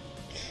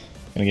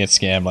 Gonna get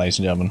scammed, ladies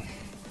and gentlemen.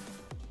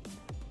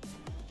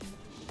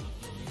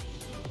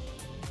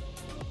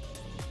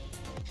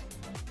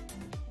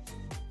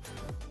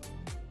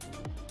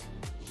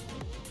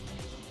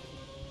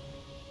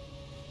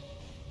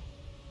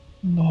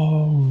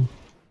 No.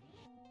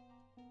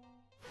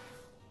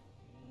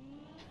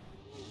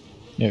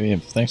 Yeah,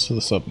 thanks for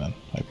the sub, man.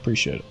 I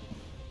appreciate it.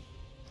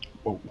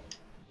 Whoa.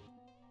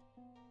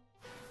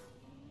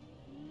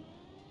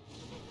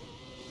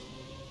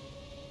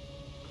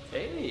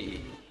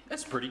 Hey,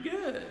 that's pretty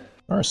good.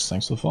 First,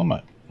 thanks for the phone,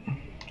 mate.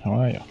 How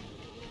are you?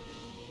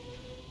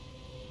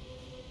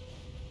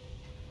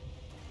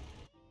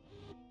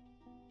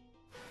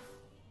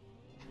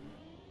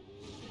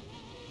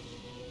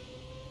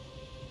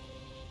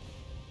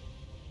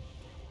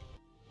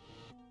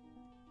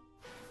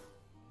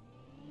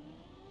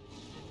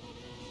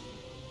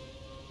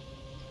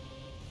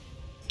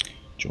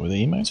 Enjoy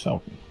the emails,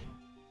 Falcon.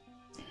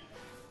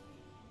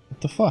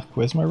 What the fuck?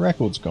 Where's my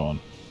records gone?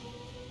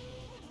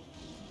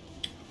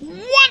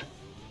 What?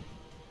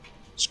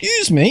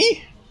 Excuse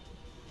me?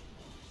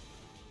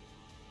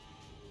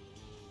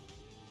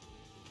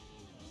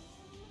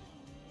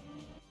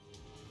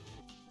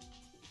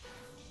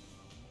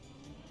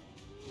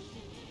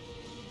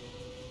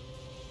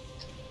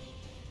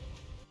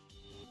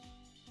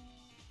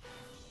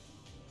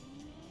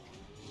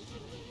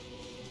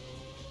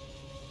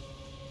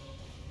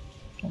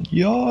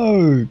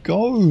 Yo,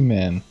 go,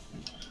 man.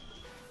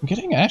 I'm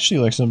getting actually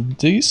like some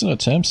decent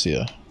attempts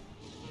here.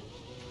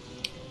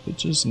 But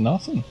just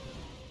nothing.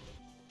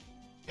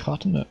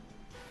 Cutting it.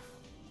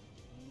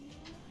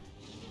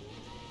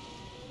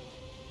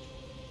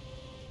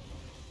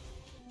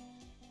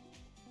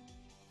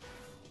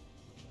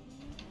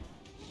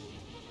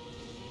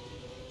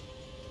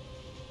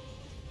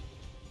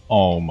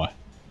 Oh my.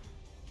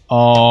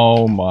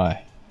 Oh my.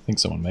 I think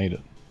someone made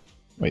it.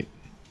 Wait.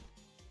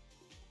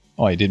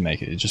 Oh, he did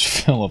make it. It just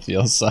fell off the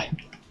other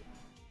side.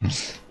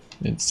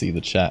 Didn't see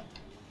the chat.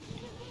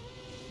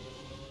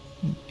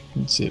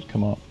 Didn't see it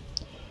come up.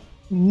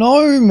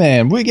 No,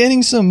 man! We're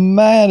getting some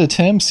mad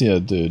attempts here,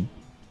 dude.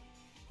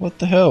 What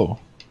the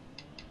hell?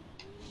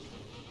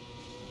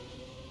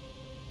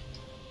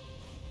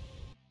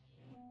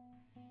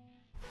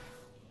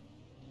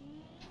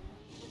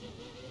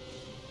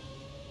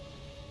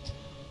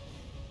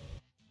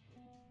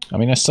 I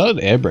mean, I started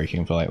air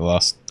braking for like the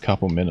last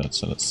couple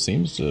minutes and it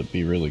seems to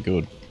be really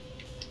good.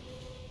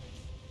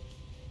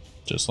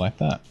 Just like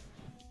that.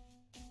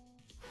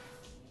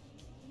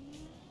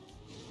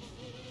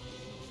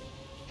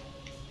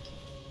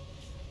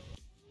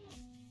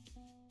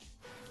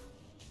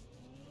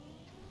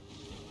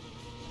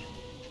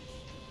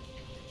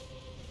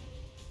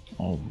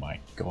 Oh my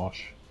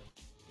gosh.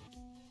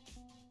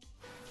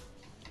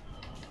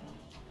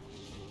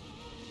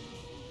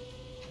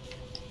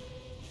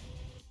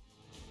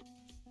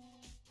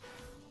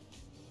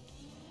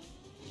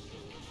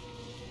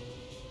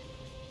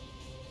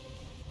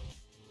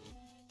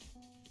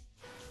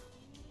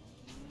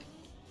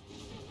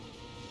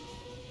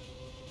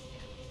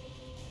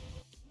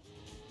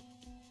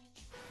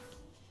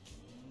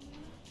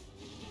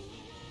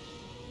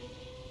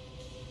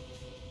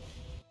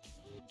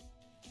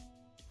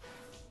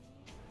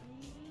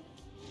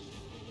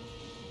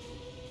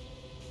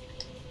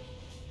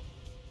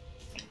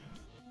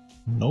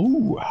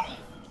 No!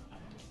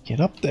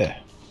 Get up there!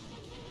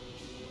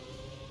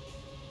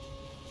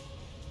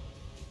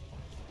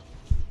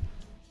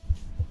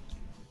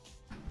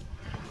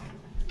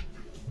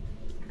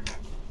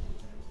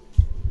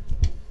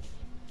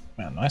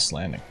 Man, nice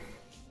landing.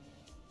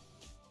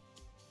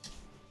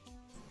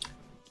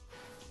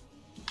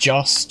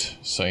 Just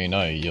so you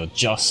know, your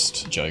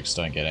just jokes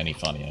don't get any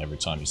funnier every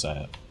time you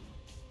say it.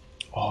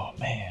 Oh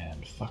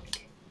man, fuck.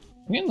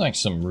 I'm getting like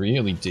some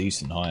really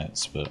decent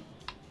heights, but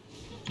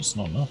just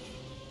not enough.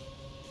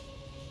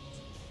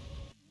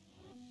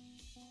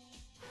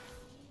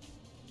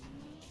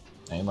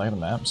 Ain't like the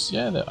maps?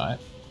 Yeah, they're alright.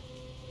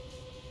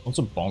 Lots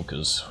of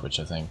bonkers, which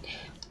I think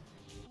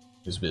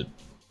is a bit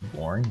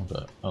boring,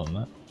 but other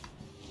than that.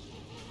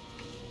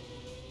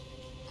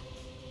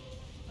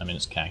 I mean,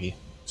 it's Kacky.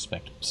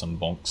 Expect some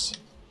bonks.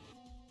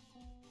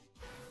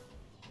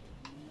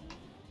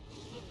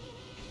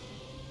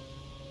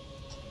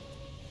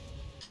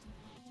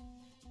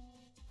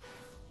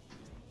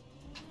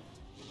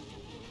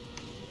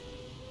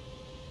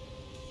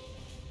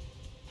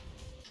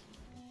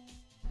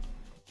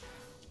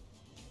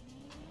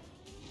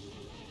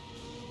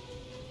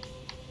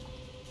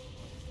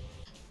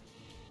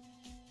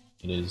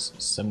 It is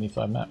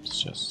 75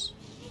 maps, yes.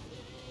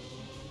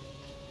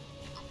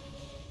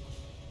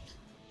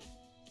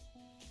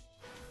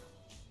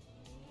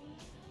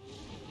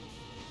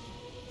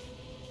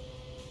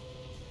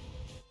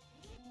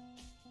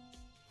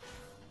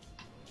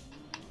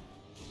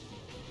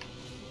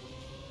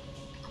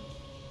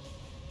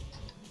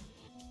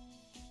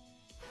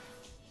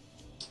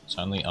 It's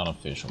only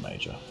unofficial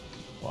major,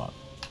 but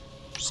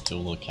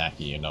still the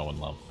khaki you know and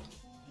love.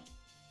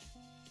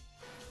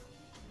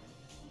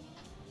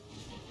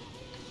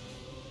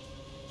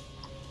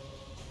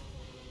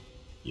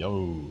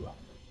 Yo,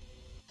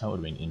 that would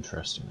have been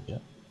interesting to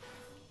get.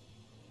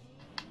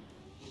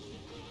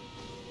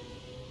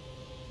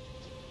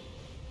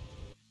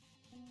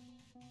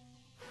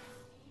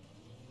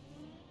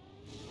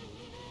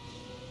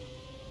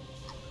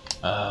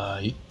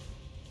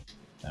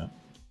 No.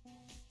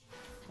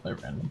 Play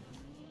random.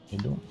 What are you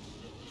doing?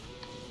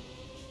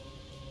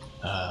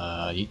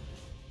 Yeet.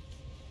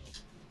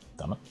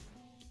 Damn it.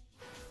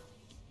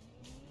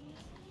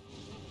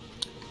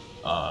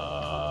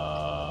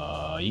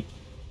 Yeet.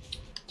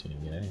 Didn't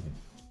even get anything.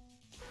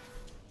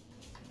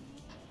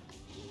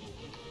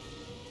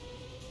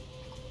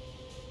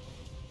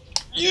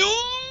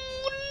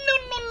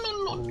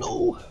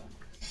 No.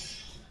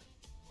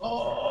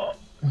 Oh.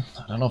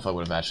 I don't know if I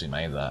would have actually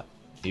made that,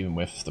 even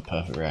with the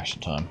perfect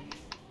reaction time.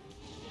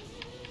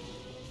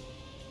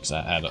 Because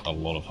I had a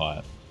lot of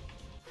height.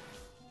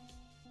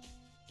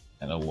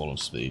 And a lot of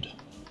speed.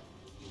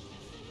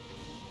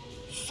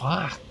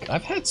 Fuck,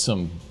 I've had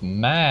some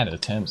mad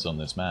attempts on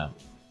this map.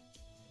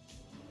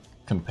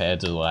 Compared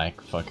to like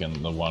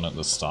fucking the one at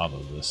the start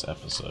of this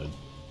episode.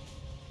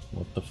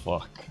 What the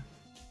fuck?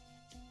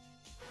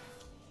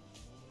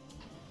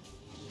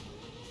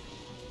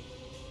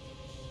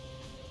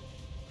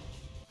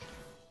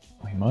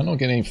 We might not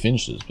get any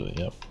finishes, but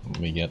yep,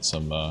 we get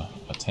some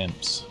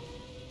attempts.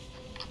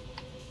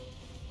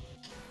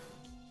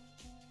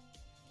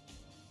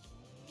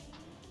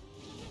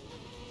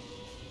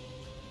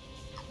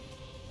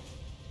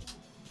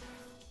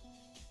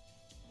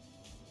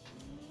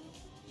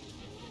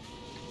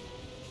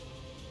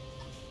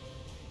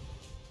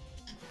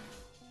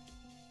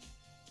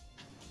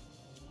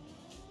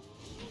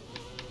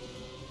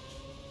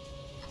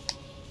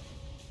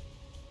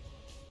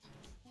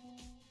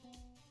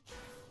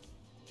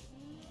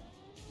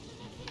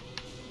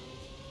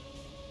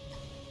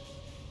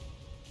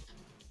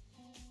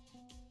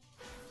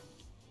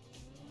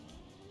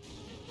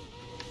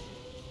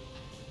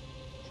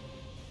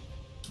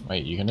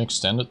 Wait, you can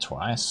extend it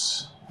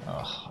twice?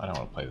 Ugh, I don't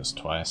want to play this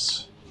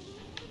twice.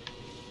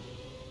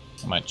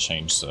 I might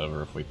change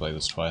server if we play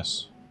this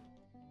twice.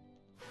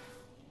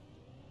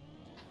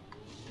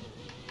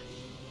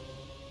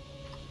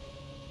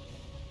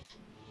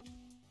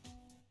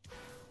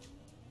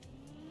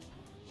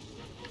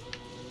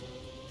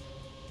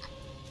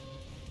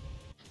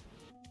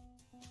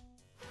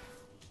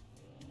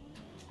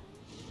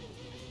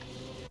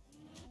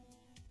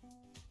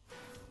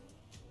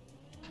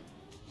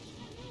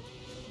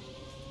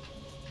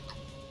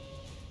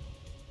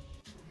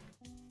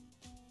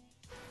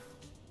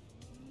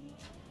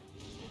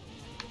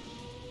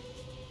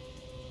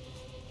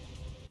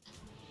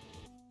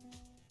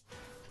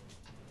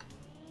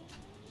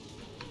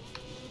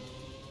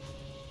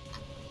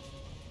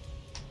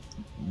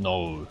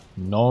 No,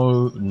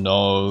 no,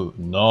 no,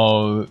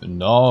 no,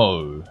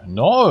 no,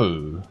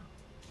 no,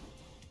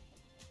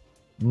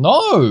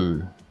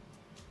 no,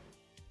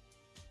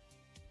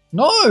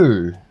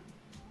 no.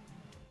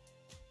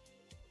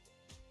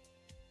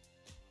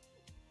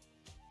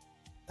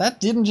 That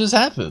didn't just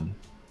happen.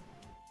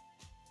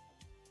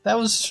 That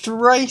was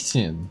straight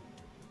in.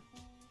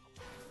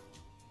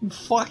 You're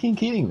fucking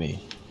kidding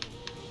me.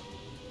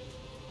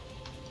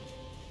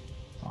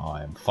 Oh,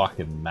 I'm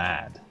fucking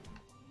mad.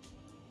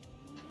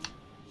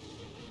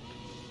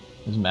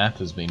 This map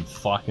has been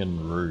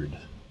fucking rude.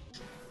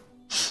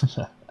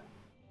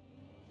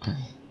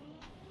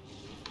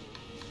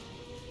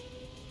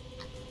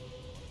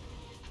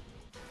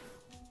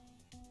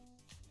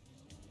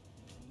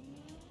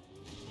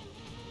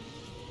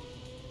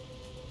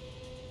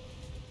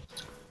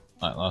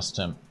 Alright, last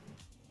attempt.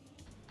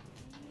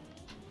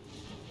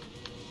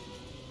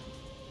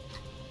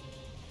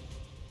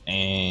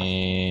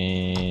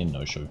 And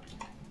no show.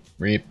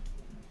 Rip.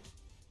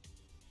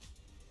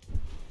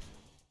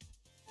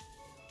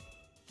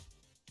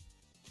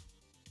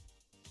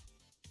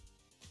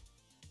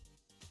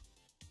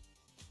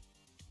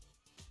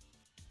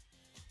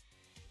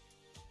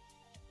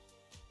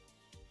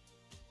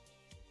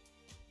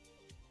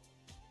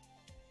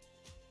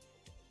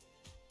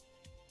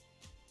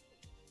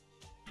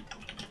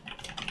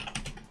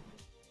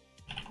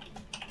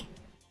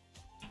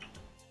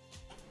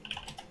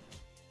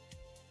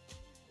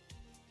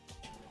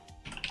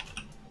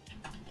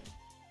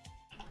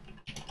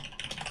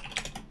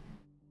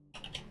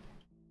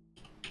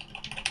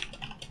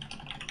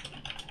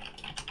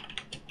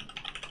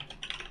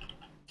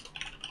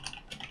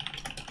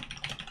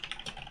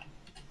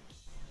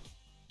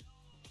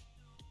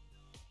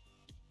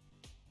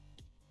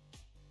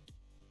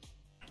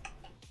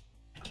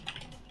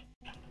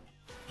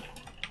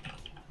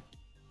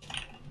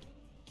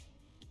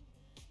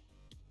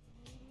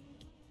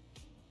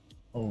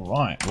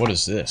 Alright, what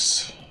is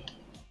this?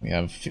 We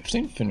have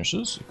 15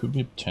 finishes. It could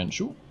be a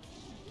potential.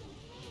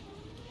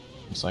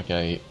 It's like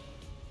a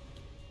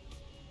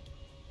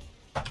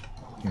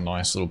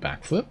nice little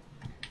backflip.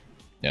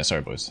 Yeah,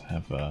 sorry boys,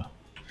 have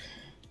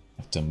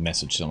to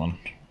message someone.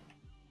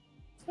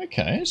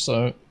 Okay,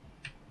 so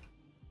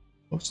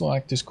looks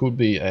like this could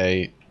be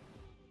a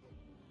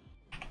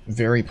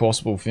very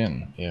possible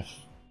fin if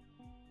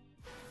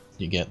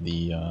you get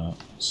the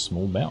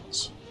small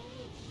bounce.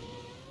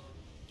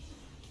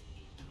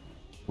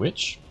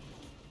 Which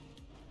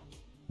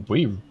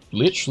we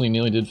literally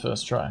nearly did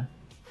first try.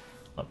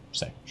 Oh,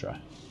 second try.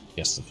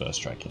 Yes, the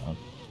first try killed.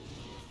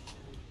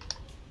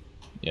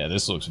 Yeah,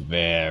 this looks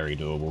very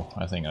doable.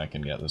 I think I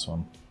can get this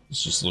one.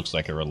 This just looks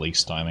like a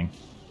release timing.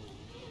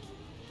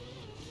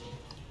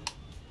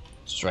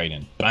 Straight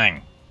in.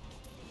 Bang!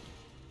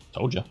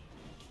 Told ya.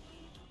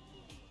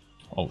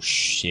 Oh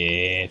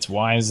shit.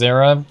 Why is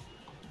there a...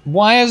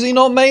 Why has he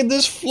not made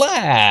this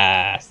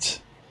flat?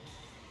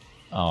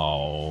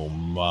 Oh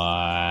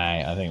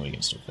my... I think we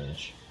can still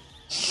finish.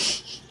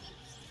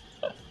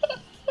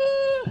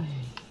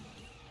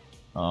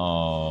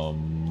 Oh,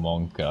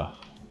 Monka.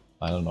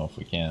 I don't know if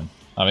we can.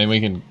 I mean, we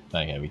can...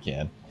 Okay, we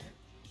can.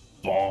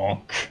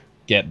 Bonk.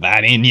 Get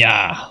that in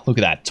ya. Look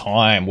at that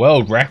time.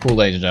 World record,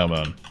 ladies and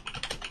gentlemen.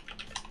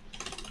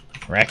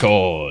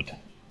 Record.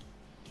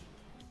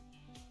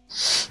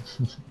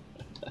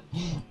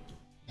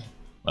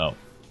 Well,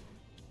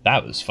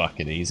 that was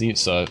fucking easy.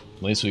 So, at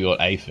least we got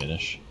a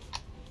finish.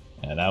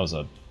 And that was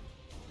a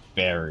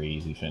very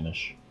easy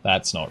finish.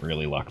 That's not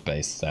really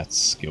luck-based. That's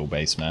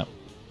skill-based map.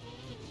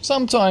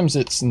 Sometimes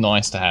it's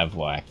nice to have,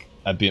 like,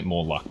 a bit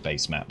more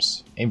luck-based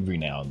maps every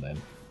now and then.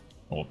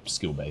 Or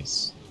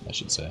skill-based, I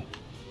should say.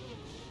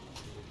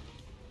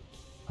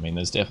 I mean,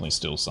 there's definitely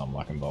still some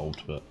luck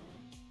involved, but...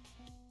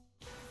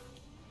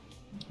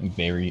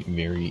 very,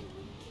 very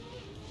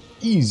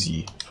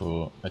easy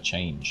for a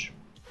change.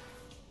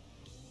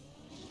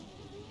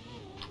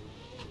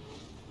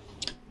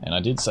 And I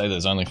did say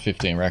there's only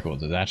 15 records.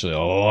 There's actually a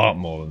lot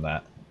more than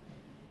that.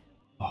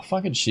 Oh,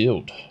 fucking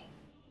Shield.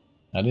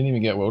 I didn't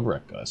even get world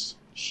rec, guys.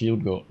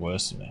 Shield got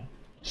worse than me.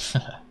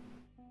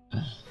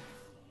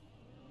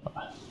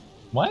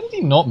 Why did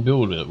he not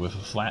build it with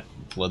a flat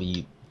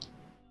bloody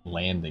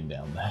landing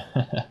down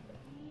there?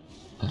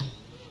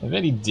 I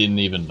bet he didn't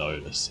even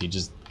notice. He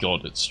just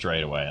got it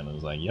straight away and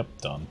was like, yep,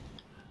 done.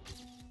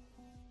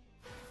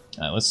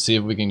 Alright, let's see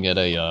if we can get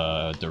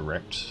a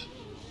direct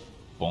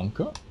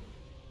bonker.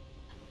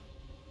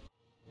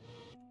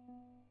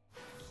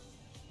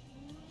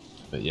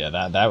 But yeah,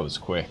 that was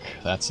quick.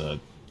 That's a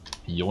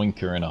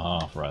yoinker and a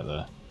half right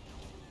there.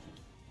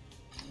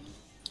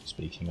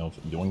 Speaking of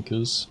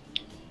yoinkers,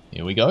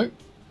 here we go.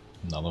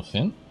 Another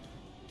fin.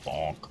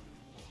 Bonk.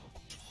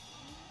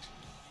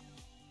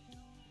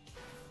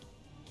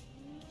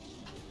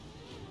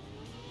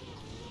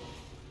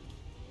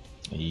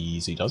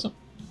 Easy does it.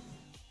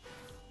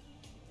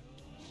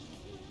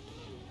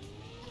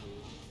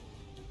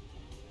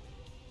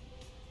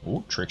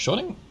 Oh, trick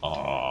shotting? Oh,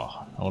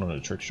 I wanted a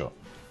trick shot.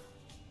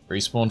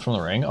 Respawn from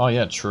the ring? Oh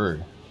yeah,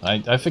 true.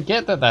 I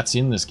forget that that's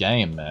in this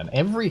game, man.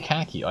 Every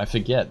Kacky, I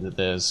forget that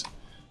there's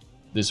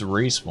this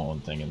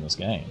respawn thing in this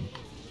game.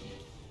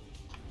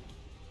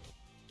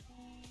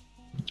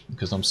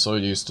 Because I'm so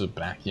used to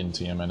back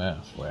into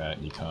MNF where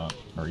you can't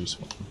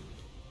respawn.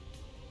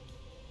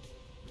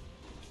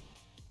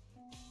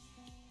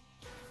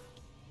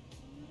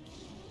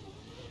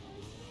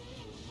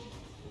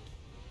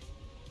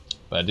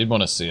 But I did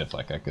want to see if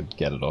like I could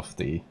get it off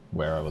the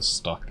where I was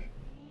stuck.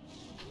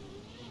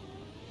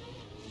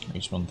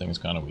 Respawn thing is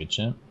kind of weird,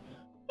 champ.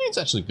 I think it's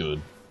actually good.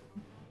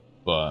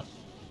 But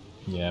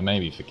yeah,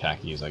 maybe for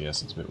Kackies, I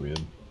guess it's a bit weird.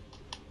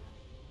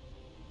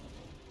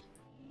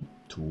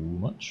 Too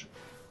much.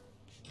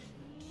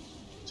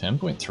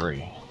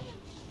 10.3.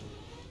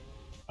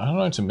 I don't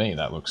know, to me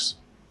that looks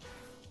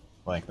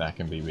like that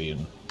can be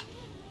beaten.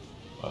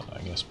 But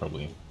I guess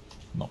probably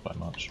not by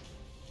much.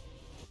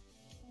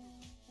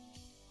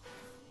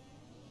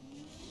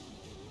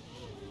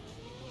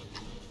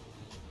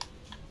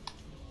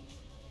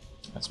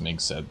 As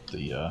Mig said,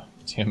 the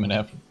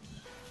TMNF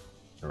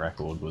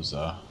record was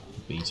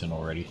beaten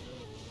already.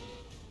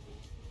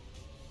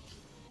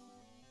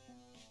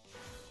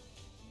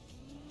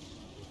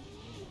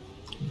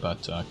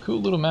 But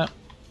cool little map.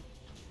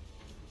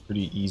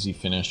 Pretty easy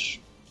finish,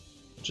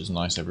 which is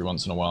nice every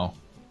once in a while.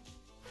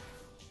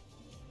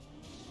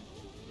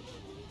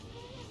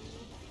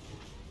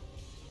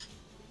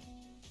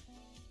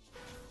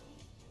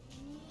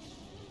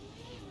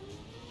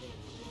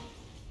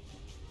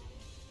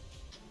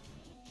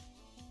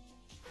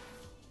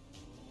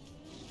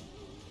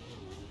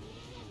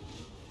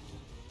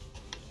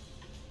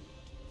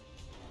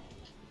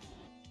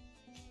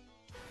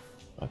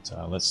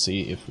 But let's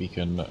see if we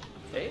can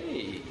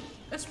Hey,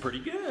 that's pretty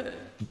good.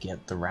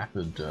 get the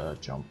rapid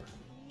jump.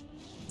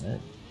 Hey,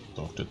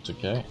 Dr.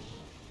 TK.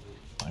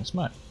 Thanks,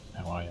 mate.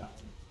 How are ya?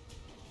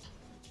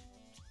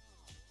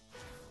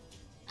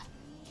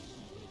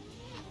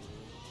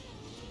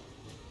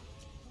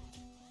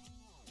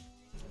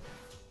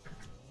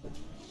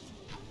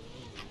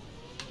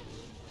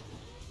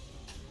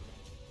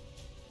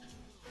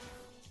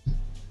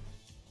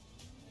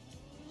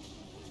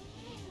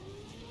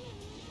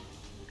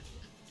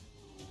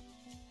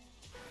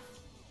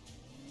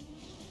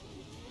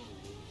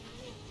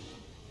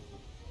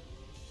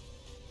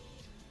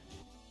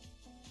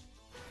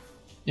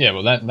 Yeah,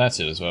 well that's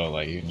it as well,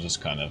 like you can just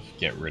kind of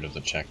get rid of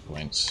the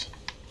checkpoints.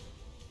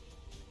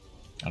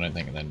 I don't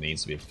think there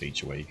needs to be a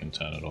feature where you can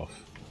turn it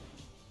off.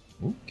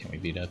 Ooh, can we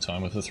beat our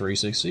time with a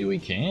 360? We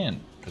can,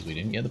 because we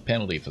didn't get the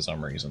penalty for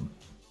some reason.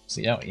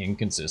 See how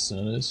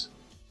inconsistent it is?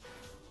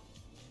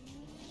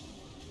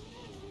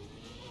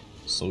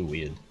 So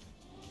weird.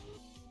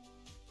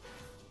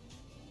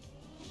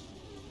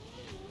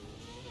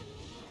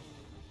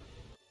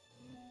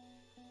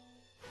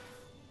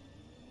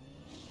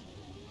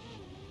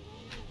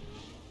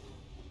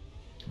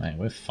 Man,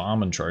 we're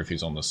farming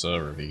trophies on the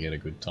server if you get a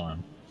good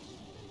time.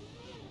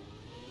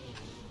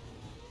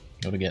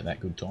 Gotta get that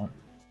good time.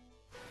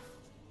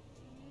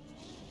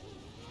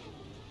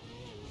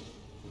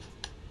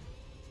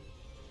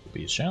 Could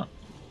be a shout.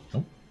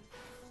 Oh.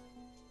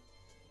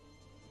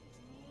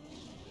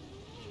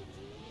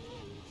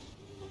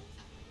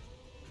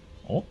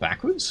 Oh,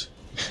 backwards?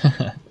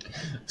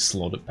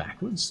 Slot it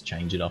backwards,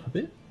 change it up a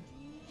bit.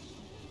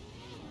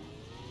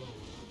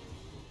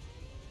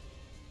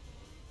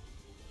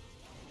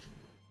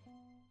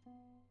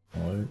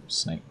 Hello,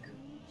 snake.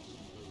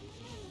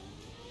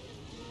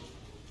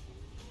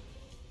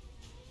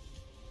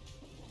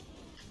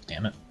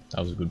 Damn it, that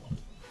was a good one.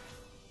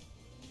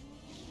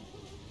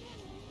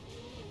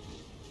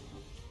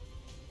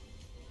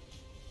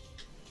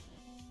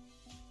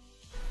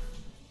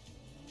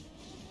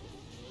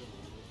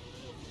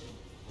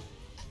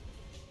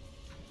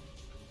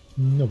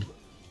 No.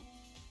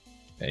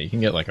 Yeah, you can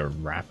get like a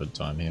rapid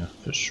time here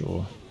for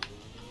sure.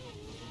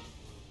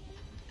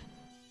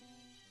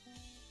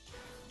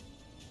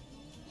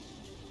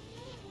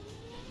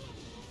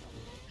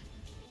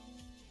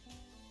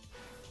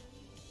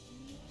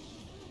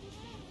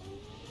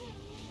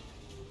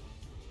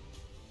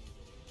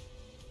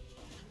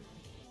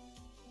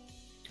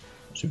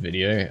 Watch a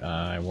video?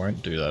 I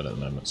won't do that at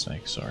the moment,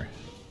 Snake, sorry.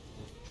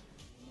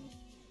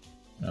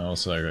 I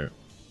also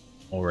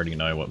already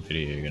know what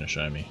video you're going to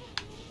show me.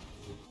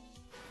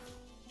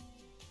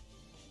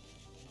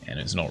 And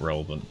it's not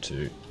relevant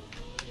to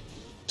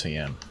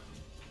TM.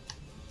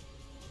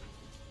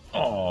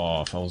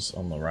 Oh, if I was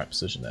on the right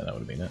position there, that would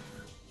have been it.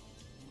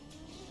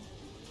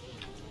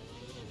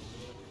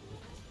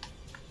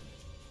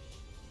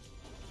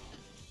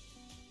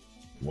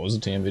 What was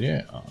the TM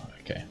video? Oh,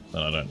 okay.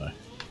 Then I don't know.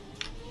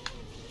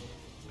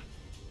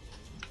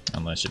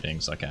 Unless you're being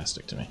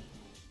sarcastic to me.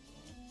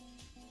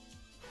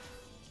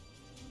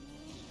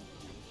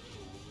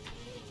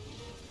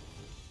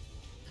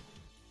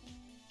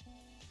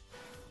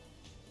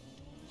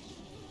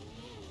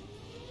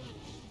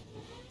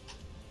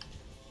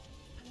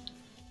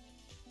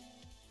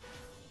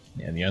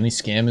 Yeah, the only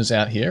scammers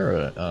out here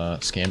are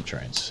scam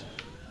trains.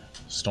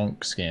 Stonk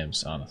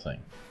scams aren't a thing.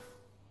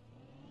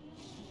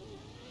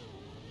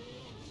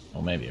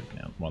 Or maybe every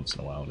now once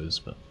in a while it is,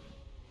 but...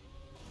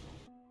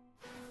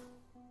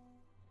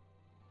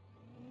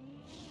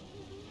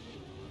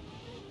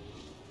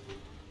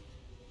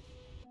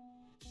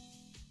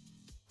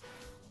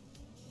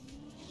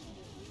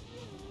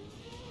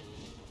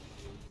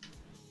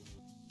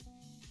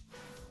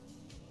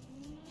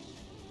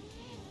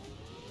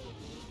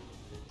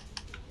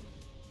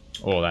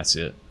 Oh, that's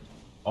it.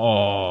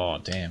 Oh,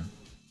 damn.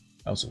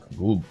 That was looking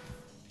good.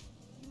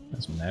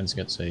 That's Mads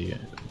gets a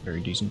very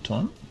decent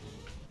time.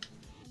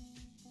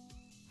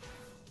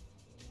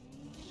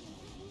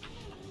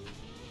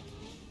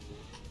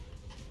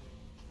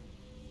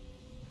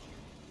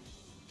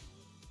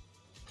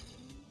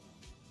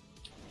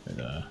 But,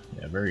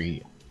 yeah,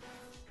 very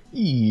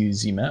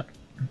easy map.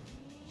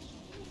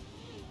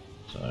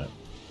 So,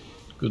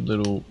 good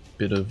little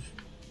bit of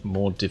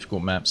more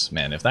difficult maps.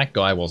 Man, if that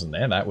guy wasn't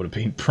there, that would have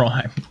been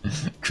prime.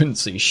 Couldn't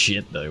see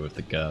shit though with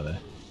the car there.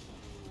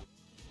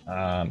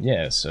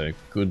 Yeah, so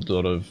good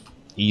lot of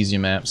easier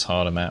maps,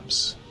 harder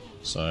maps.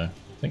 So I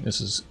think this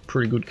is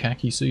pretty good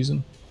Kacky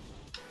season.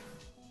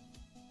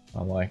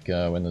 I like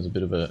when there's a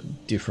bit of a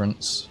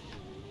difference.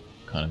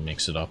 Kind of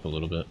mix it up a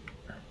little bit.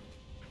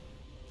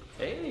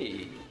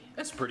 Hey,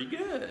 that's pretty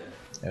good.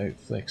 Oh,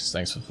 Flex,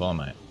 thanks for following,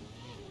 mate.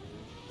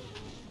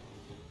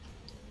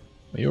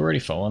 Were you already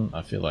following?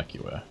 I feel like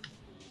you were.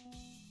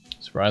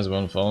 Surprised I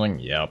wasn't following?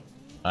 Yep.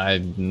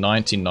 I'm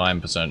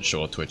 99%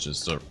 sure Twitch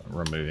is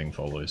removing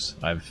follows.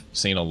 I've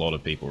seen a lot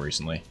of people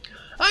recently.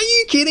 Are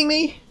you kidding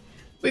me?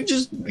 We've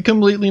just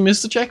completely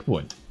missed the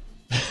checkpoint.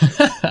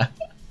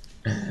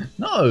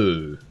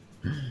 No.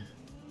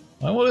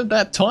 I wanted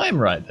that time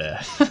right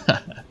there.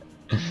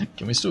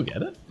 Can we still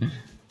get it?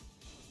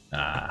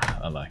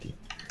 Ah, unlucky.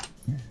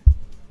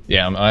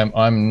 Yeah, I'm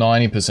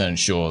 90%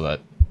 sure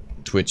that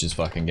Twitch is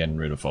fucking getting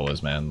rid of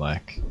follows, man.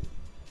 Like,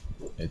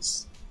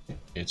 it's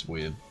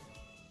weird.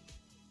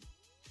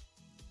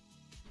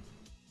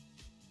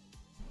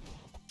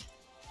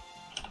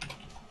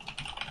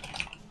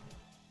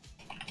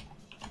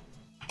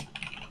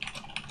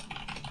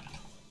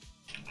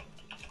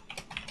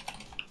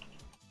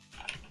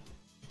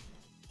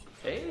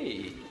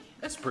 Hey,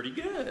 that's pretty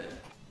good.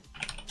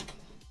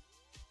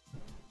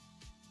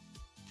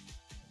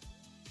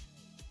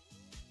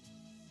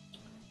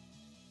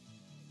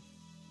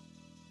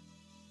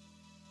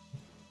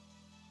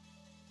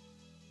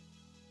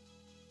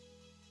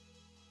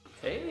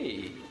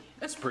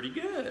 that's pretty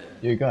good.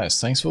 You guys,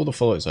 thanks for all the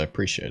follows. I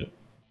appreciate it.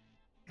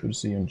 Good to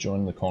see you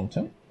enjoying the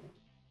content.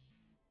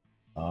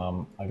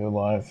 I go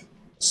live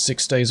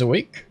 6 days a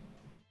week.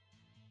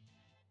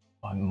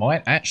 I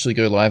might actually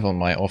go live on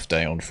my off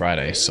day on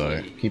Friday,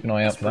 so keep an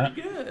eye out for that.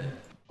 Good.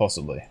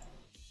 Possibly.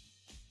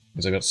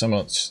 Because I got so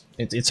much...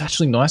 It's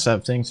actually nice to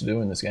have things to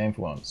do in this game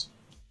for once.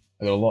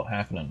 I got a lot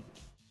happening.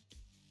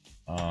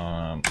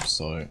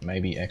 So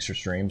maybe extra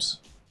streams.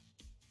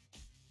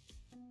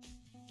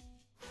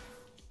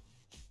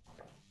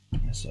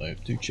 So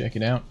do check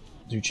it out.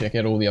 Do check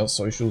out all the other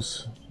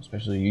socials,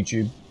 especially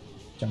YouTube.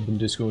 Jump in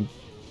Discord.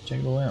 Check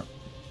it all out.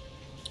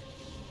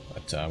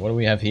 But what do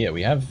we have here?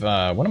 We have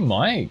one of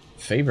my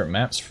favorite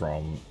maps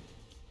from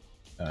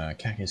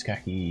Kackiest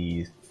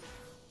Kacky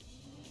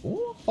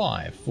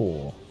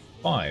 4,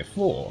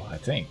 I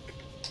think.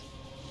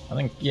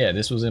 Yeah,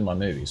 this was in my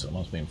movie, so it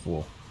must have been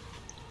 4.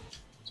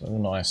 So a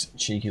nice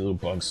cheeky little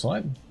bug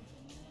slide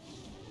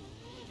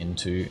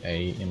into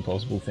a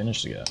impossible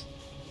finish to get.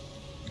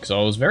 Because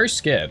I was very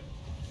scared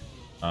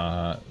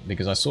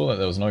because I saw that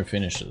there was no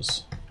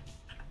finishes.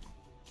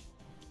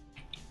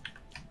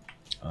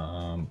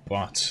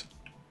 But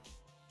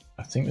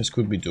I think this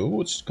could be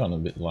doable. It's kind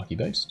of a bit lucky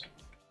based.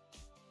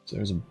 So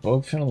there's a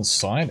bug fin on the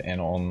side and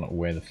on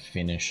where the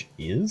finish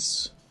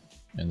is,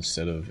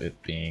 instead of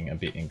it being a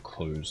bit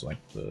enclosed like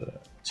the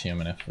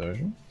TMNF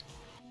version.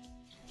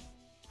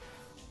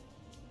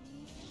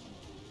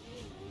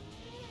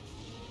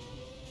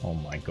 Oh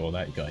my god,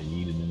 that guy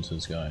yeeted into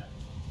this guy.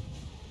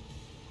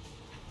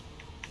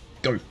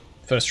 Go!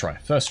 First try,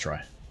 first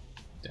try.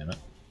 Damn it.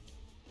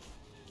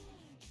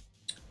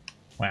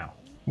 Wow.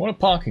 What a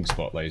parking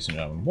spot, ladies and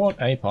gentlemen. What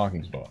a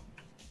parking spot.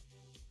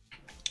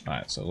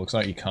 Alright, so it looks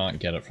like you can't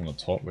get it from the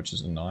top, which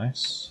is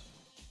nice.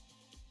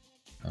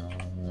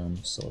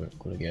 So we've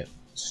got to get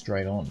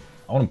straight on.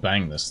 I want to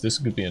bang this. This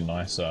could be a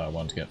nice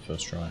one to get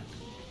first try.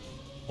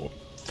 Or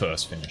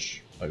first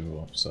finish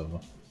over server.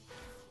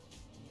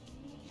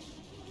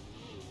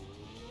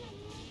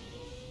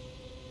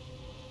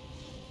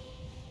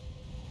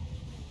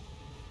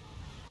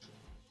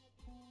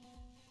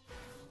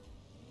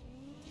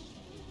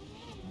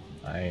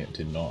 I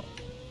did not.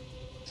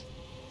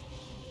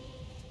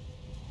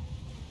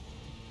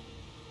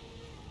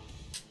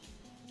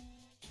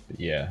 But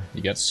yeah,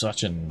 you get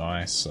such a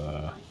nice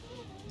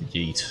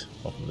yeet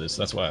off of this.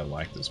 That's why I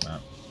like this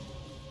map.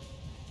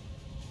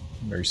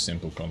 Very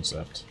simple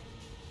concept.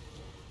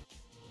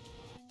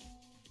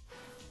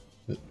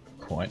 But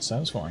quite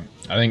satisfying.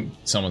 I think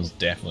someone's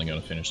definitely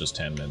going to finish this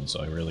 10 min, so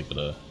I really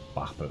gotta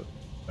bop it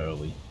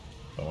early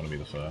if I want to be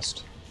the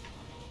first.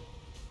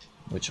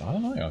 Which, I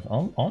don't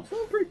know, I'm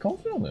feeling pretty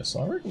confident on this.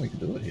 I reckon we could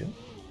do it here.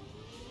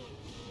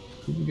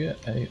 Could we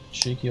get a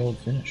cheeky old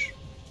finish?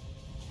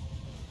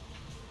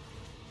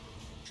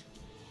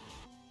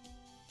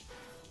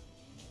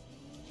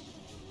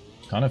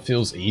 Kind of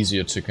feels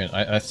easier to...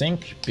 I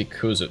think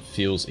because it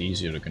feels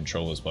easier to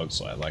control this bug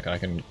slide. Like, I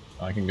can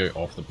go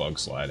off the bug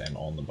slide and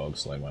on the bug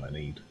slide when I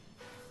need.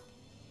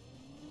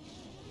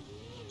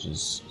 Which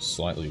is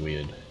slightly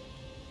weird.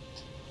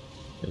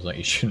 Feels like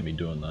you shouldn't be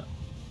doing that.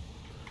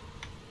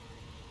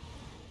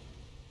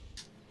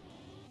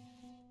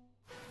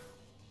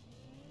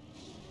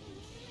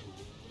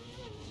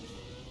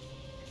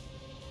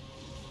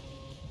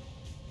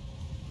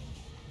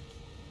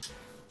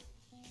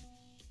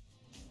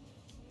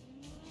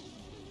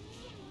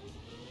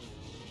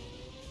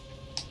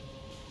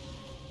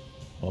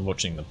 I'm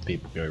watching the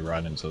people go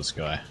right into the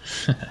sky.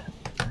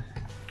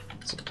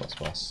 It's a plus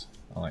plus.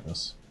 I like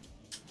this.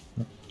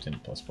 Oh,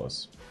 10 plus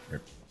plus.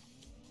 Rip.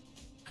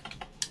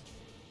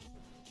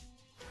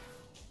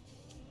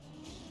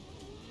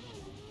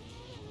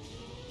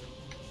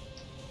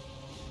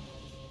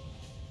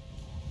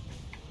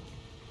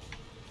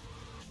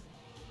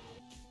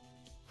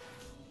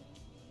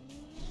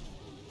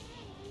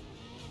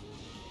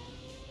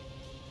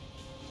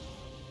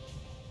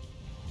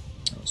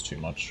 That was too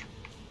much.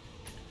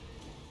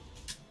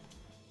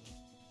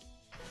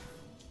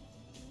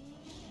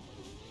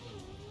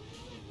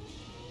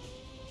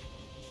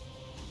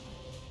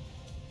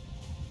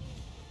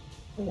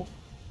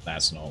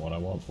 That's not what I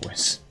want,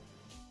 boys.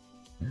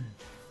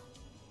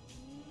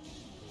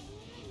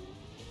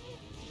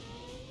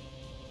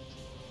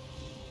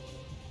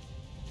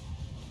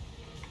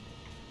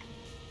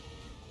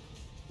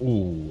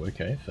 Ooh,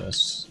 okay,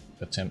 first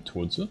attempt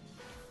towards it.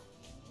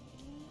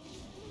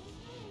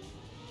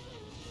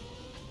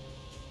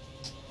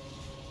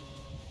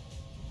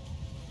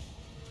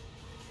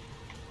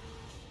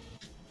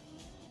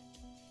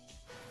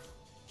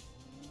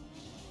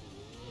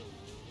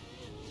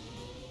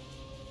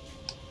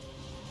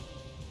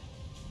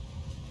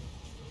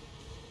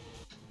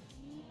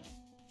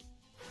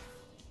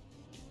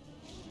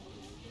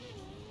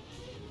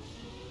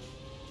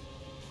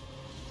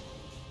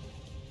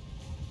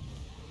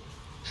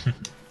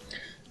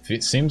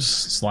 It seems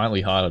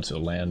slightly harder to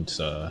land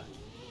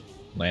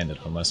it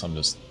unless I'm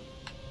just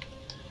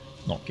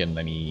not getting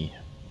any.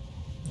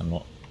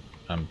 I'm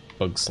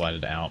bug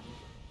slided out.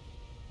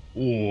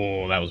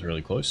 Oh, that was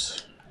really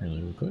close.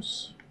 Really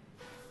close.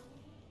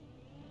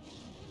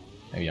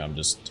 Maybe I'm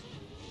just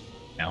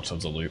out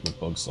of the loop with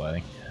bug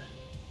sliding.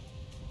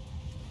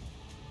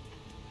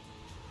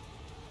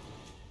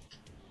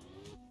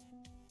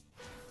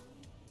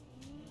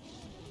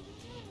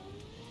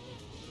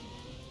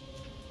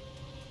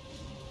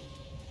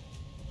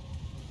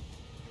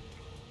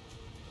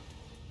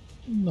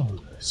 No,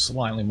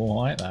 slightly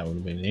more height, that would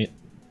have been it.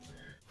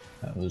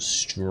 That was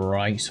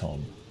straight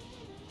on.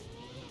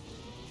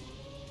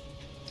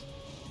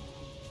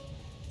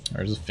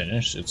 Where's the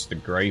finish? It's the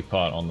grey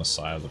part on the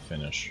side of the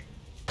finish.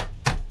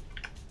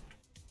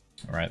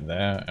 Right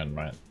there and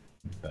right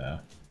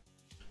there.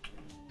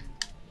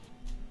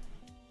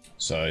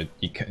 So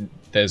you can,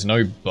 there's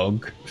no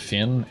bug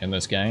fin in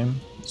this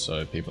game,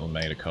 so people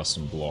made a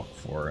custom block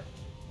for it.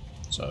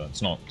 So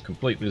it's not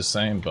completely the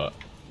same, but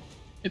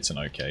it's an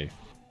okay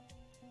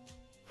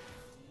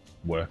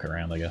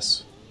workaround, I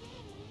guess.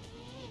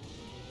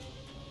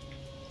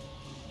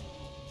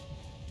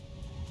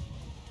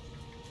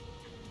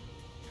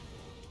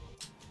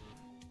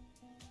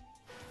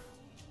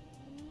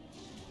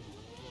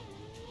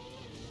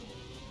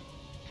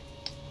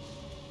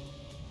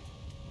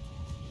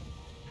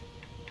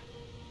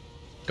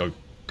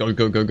 Go,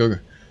 go, go, go, go.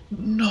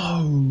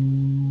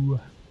 No!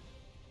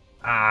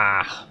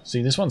 Ah!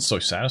 See, this one's so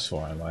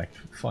satisfying, like,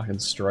 fucking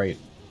straight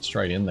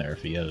in there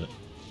if you get it.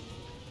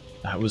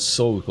 That was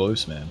so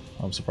close, man.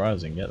 I'm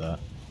surprised I didn't get that.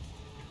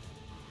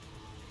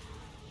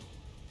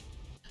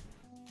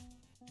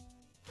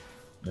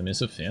 Did I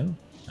miss a fin?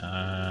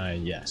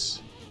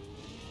 Yes.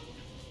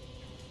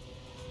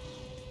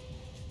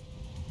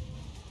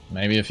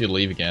 Maybe if you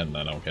leave again,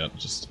 then I'll get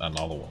just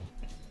another one.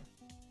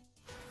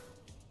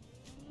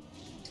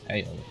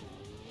 Hey,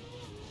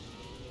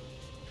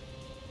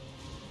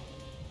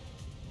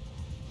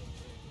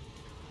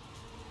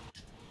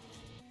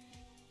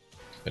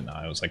 but no,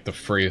 it was like the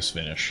freest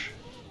finish.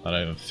 I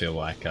don't even feel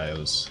like I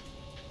was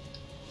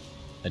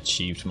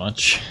achieved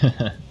much.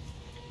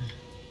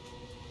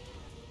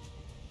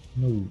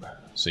 No.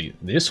 See,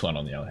 this one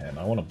on the other hand,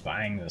 I want to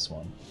bang this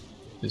one.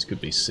 This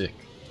could be sick.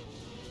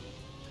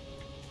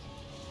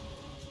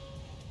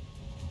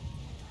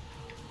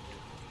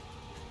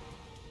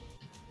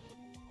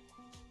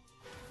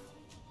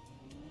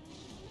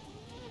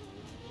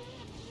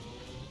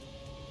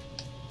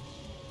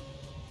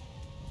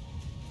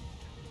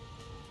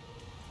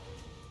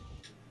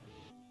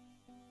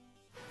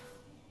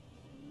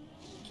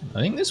 I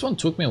think this one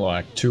took me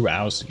like 2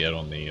 hours to get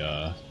on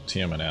the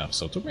TMNF,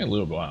 so it took me a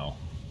little while.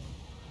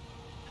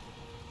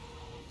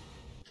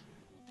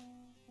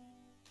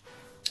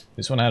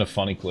 This one had a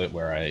funny clip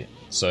where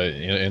so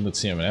in the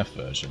TMNF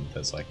version,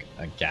 there's like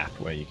a gap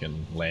where you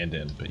can land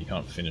in, but you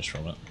can't finish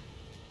from it.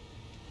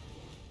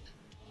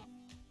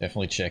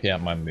 Definitely check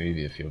out my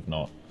movie if you have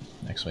not.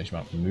 Exclamation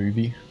mark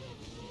movie.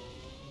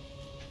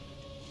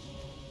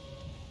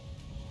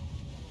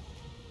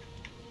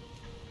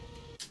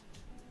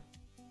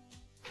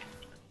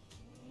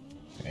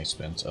 I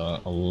spent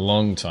a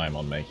long time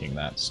on making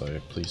that,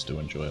 so please do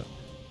enjoy it.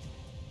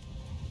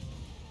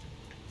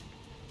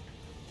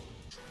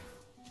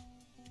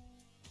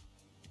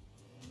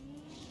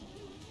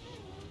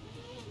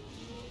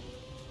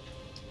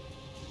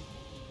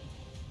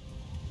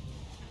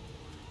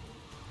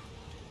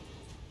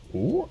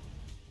 Ooh.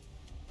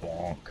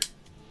 Bonk.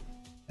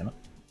 Damn it.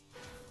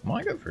 I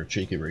might go for a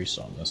cheeky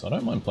restart on this. I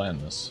don't mind playing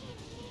this.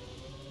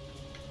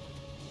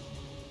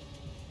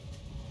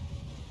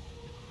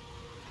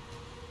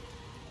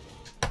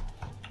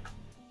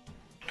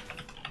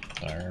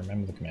 I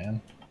remember the command.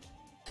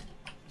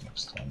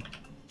 Next time.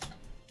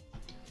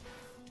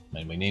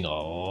 Man, we need a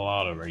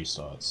lot of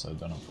restarts, so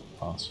don't have to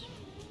pass.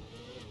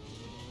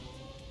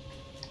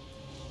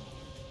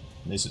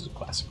 This is a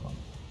classic one.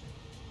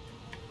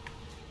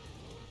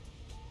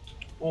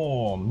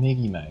 Oh,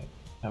 Miggy, mate.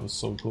 That was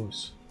so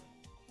close.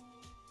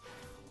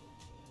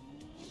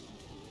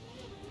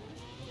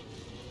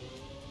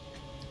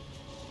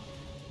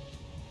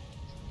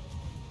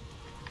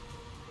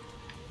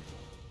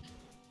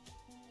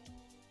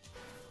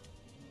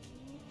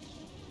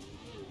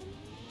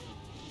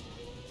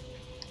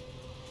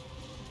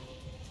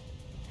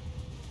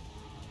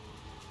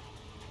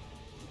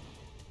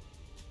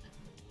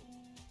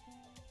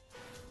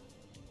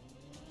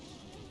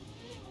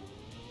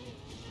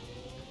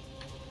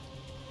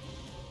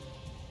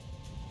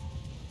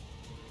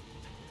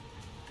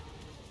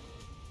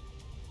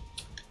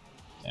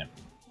 Damn.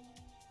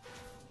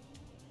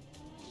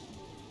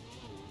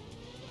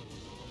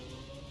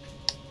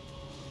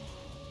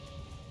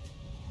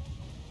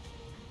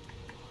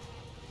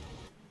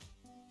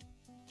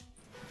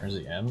 There's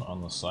the N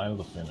on the side of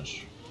the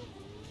finish.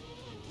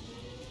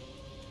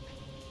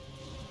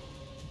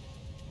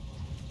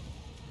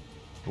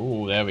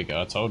 Ooh, there we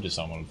go. I told you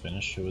someone would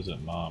finish. Who was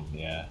it? Mom,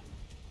 yeah.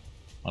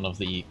 One of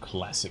the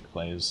classic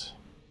players.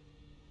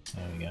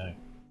 There we go.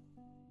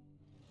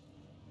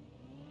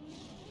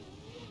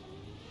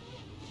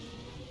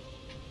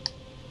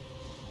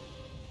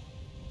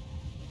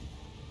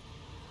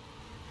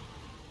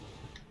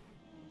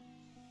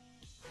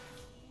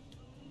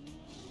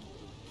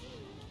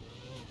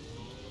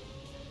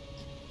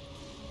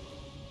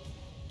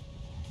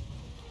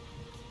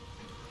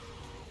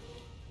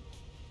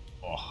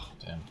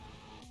 Damn.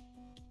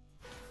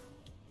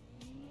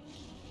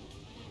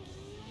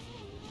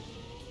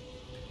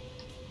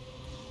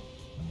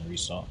 And the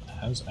restart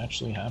has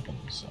actually happened,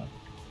 so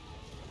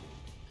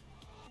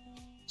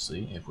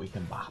see if we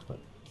can bop it.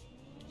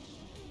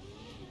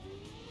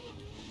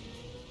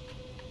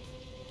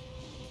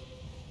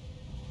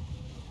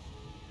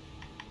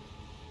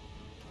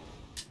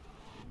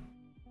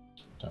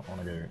 Don't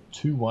want to go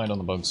too wide on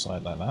the bug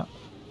side like that.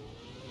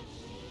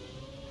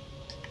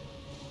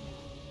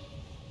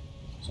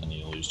 So then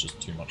you lose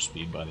just too much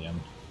speed by the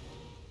end.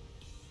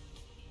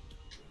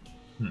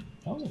 That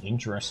was an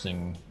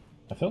interesting...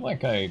 I felt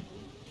like I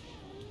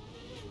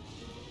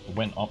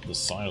went up the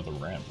side of the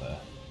ramp there,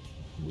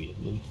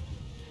 weirdly.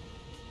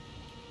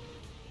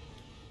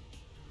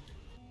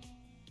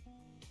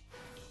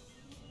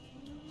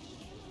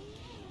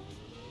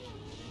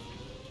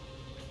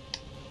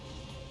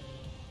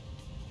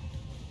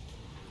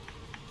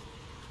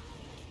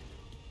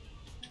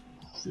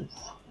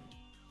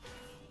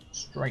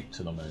 Straight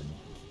to the moon.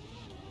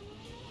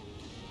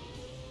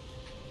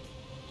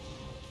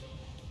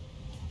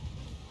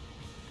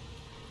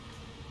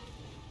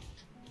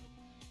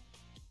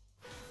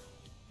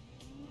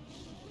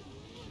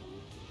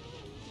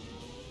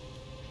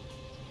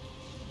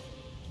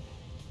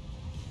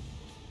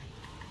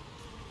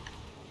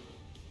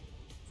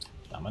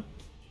 Damn it.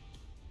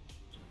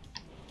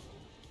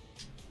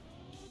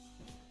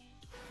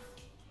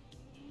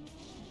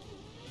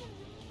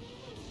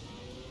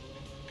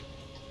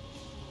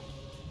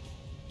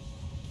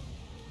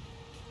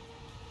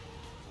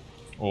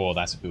 Oh,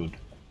 that's good.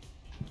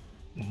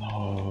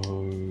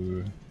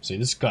 No. See,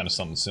 this is kind of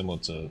something similar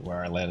to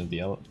where I landed the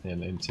alot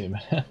in Team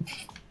F.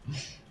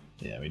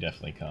 Yeah, we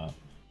definitely can't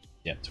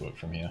get to it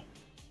from here.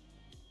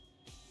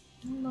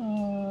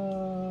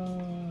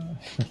 No.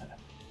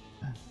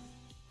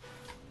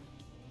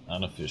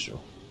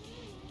 Unofficial.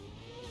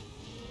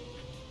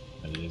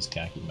 But it is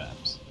Kacky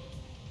maps.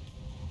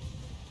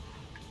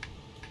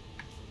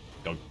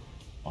 Go.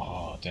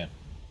 Oh, damn.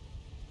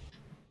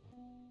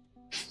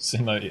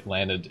 Simo, it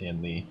landed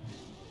in the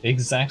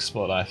exact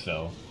spot I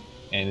fell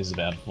and is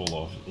about to fall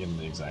off in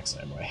the exact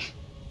same way.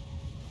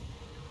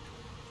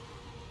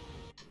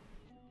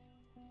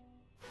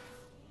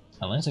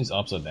 Unless he's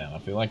upside down. I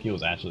feel like he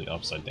was actually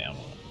upside down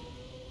on it.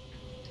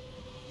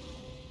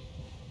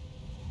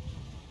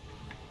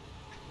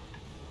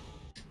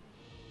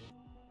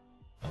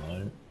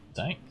 Hello,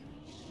 tank.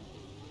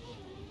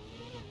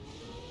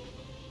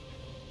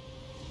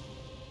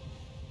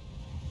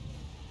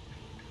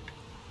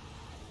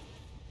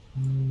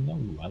 No,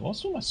 I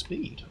lost all my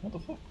speed. What the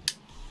fuck?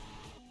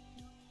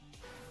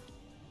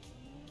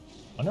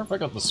 I wonder if I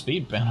got the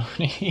speed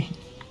penalty.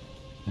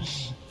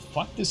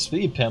 Fuck this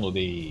speed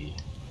penalty.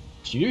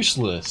 It's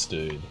useless,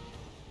 dude.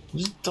 It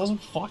just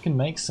doesn't fucking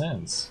make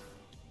sense.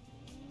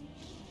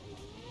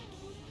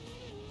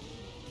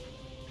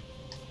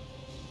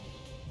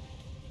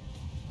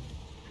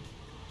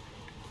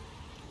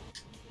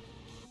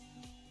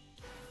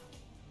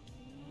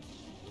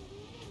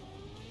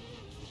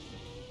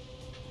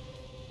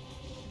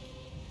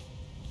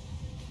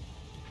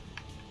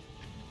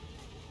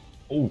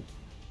 Oh.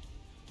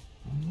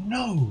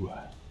 No!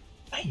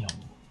 Damn!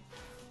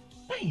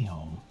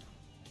 Damn!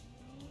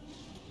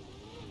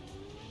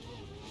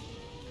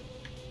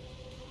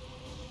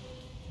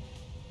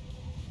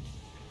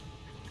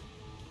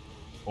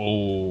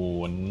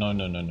 Oh, no,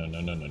 no, no, no, no,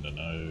 no, no, no,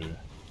 no.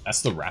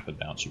 That's the rapid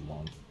bounce you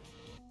want.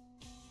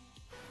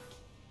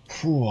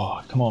 Whew,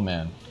 come on,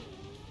 man.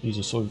 These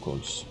are so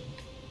close.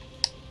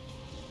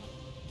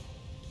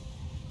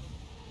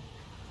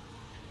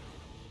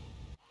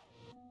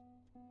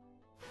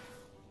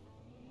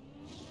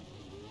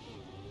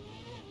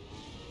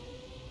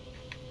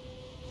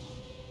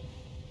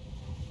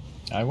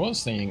 I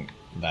was thinking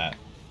that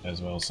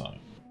as well, son.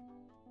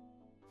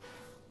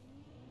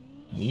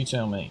 You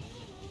tell me.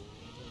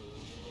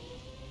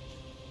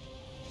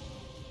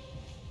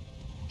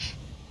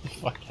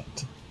 Fuck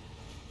it.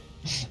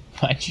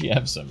 Why'd you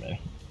have so many?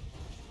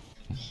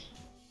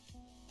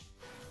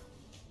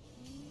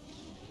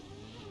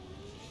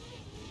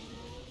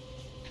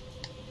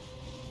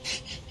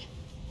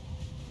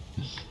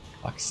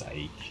 Fuck's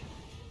sake.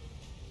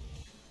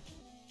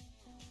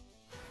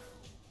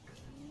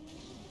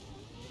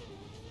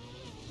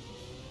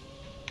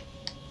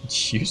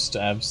 It used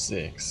to have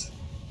 6.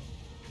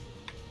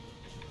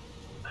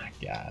 My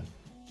god.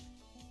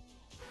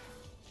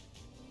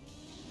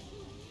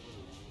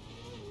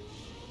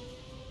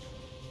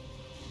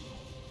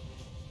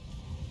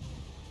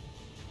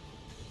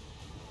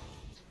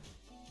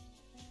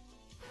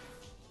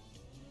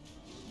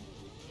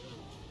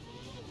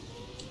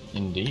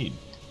 Indeed.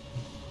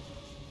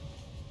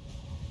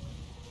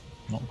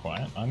 Not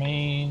quite. I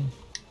mean,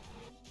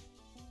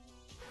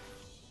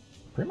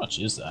 pretty much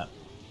is that.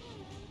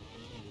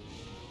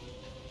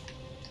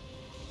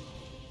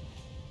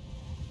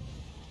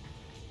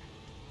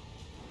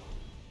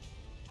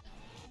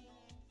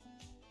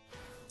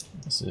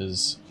 This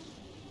is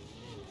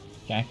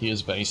Kacky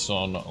is based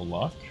on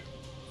luck.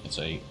 It's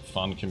a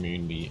fun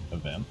community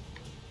event.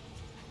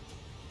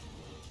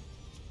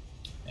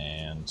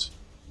 and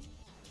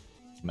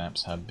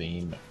maps have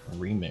been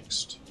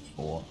remixed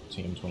for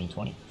TM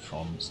 2020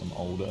 from some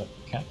older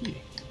Kackie.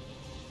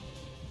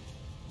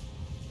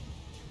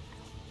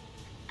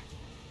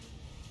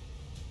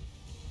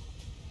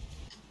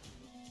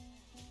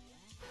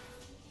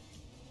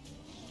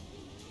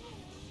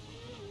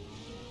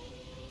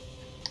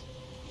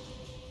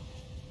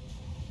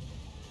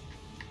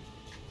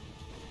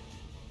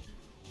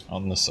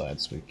 On the side,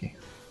 Spooky.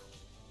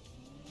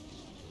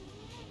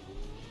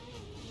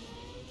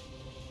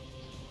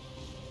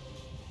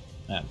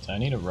 I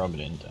need a rub it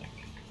in deck.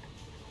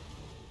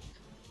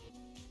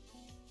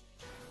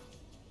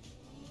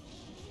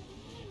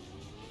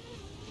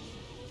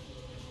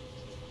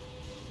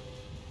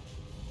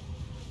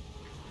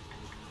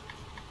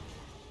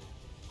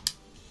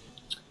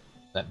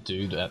 That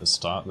dude at the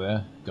start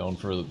there, going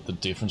for the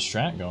different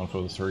strat, going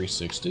for the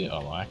 360, I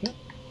like it.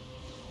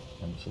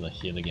 And for the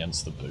hit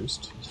against the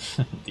boost,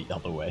 the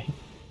other way.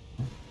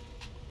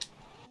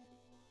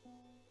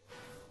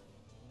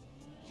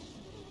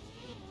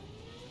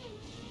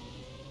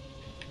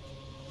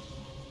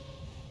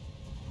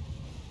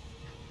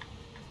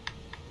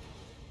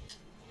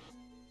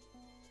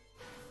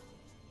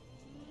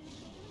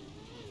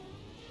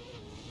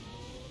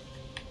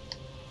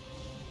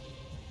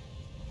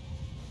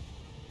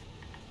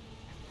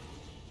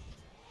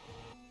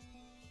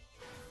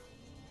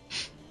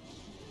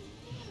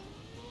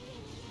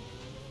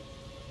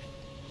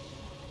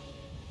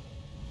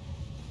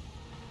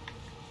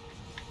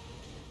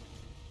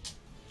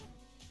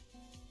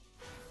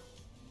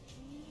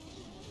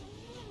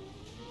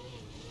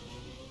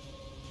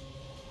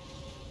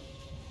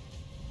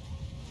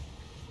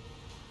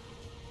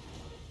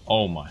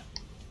 Oh my.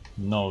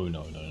 No.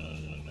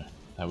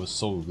 That was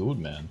so good,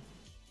 man.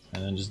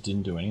 And then just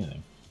didn't do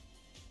anything.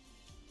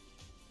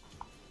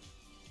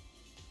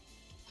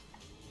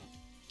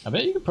 I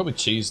bet you could probably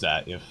cheese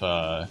that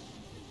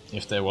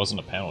if there wasn't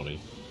a penalty.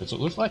 Because it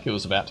looked like it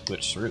was about to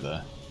glitch through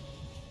there.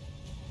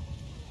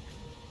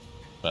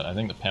 But I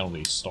think the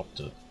penalty stopped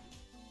it.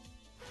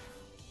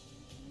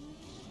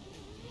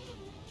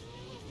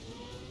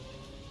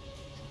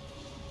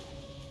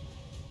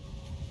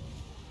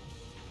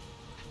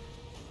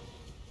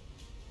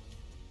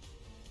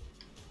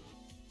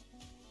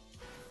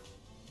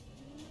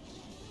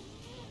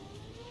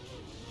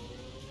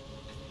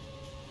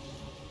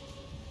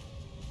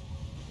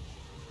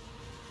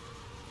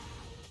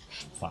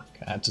 Fuck,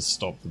 I had to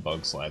stop the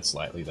bug slide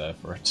slightly there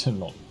for it to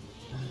not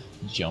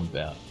jump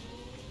out.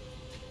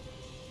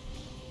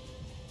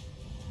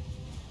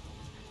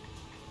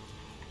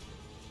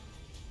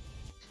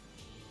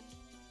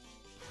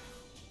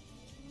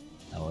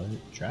 Hello,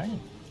 dragon.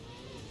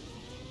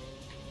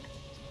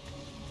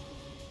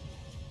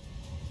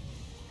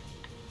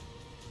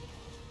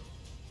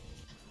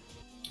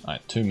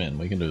 Alright, 2 men,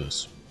 we can do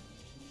this.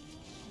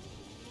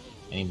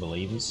 Any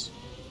believers?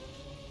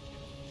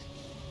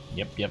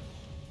 Yep.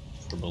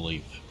 For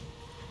believe.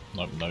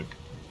 Nope,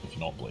 if you're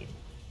not believing.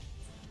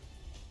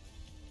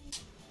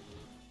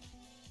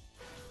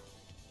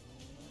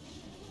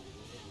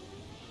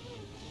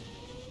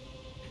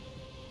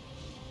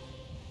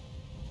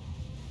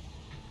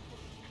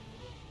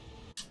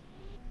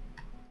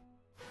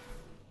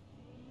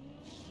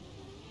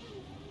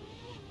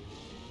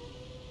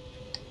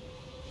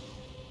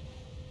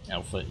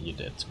 Alpha, you're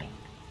dead to me.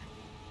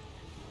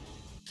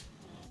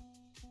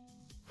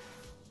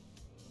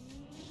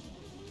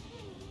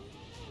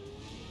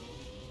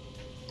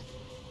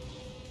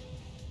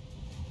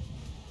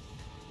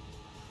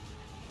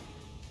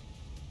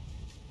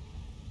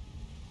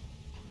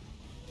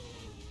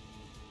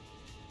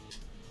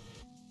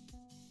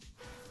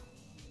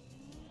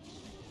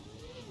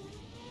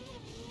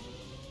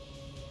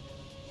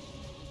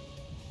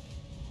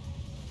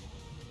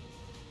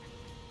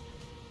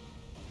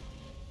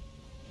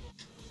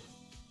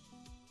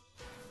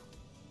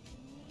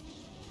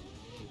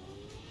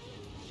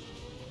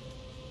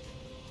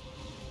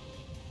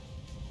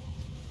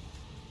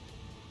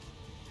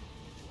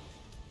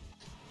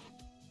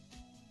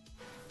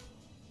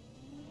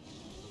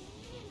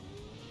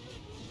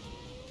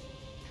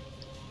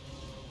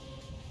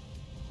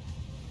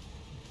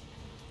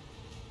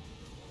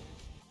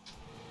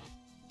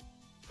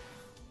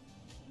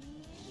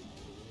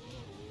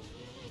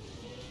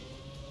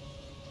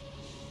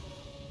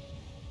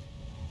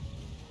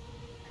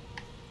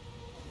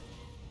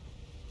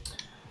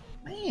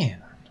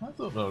 Man, I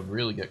thought I would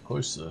really get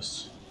close to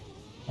this.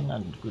 I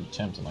had a good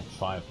attempt on like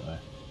 5 though.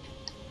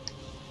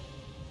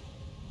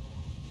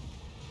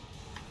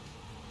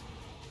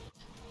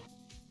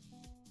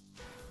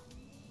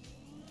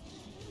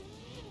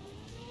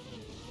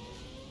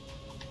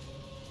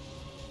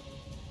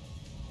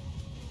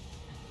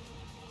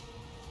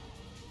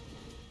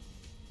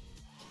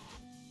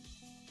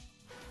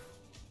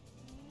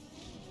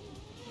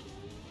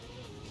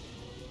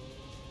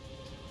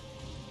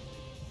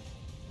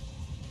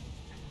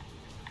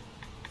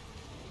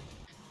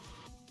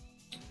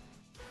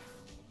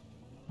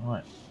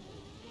 Right,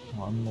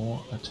 one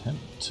more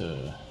attempt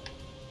to...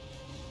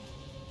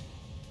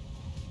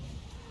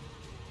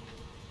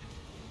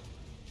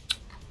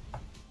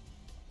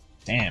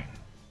 Damn.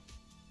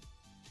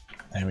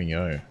 There we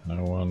go.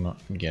 No one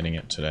getting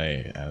it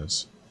today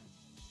as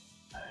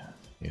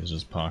he's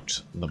just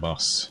parked the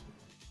bus.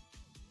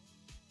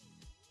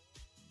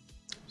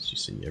 As you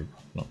see, you're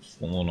not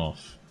falling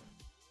off.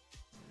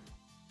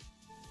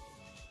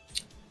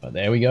 But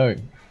there we go.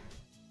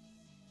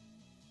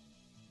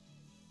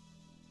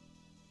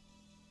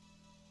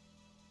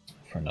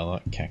 For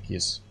another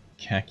Kackiest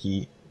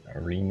Kacky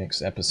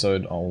Remix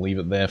episode, I'll leave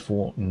it there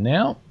for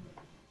now.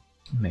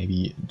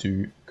 Maybe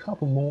do a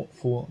couple more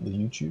for the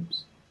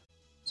YouTubes.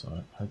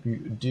 So I hope you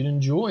did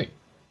enjoy.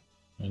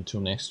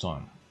 Until next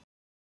time.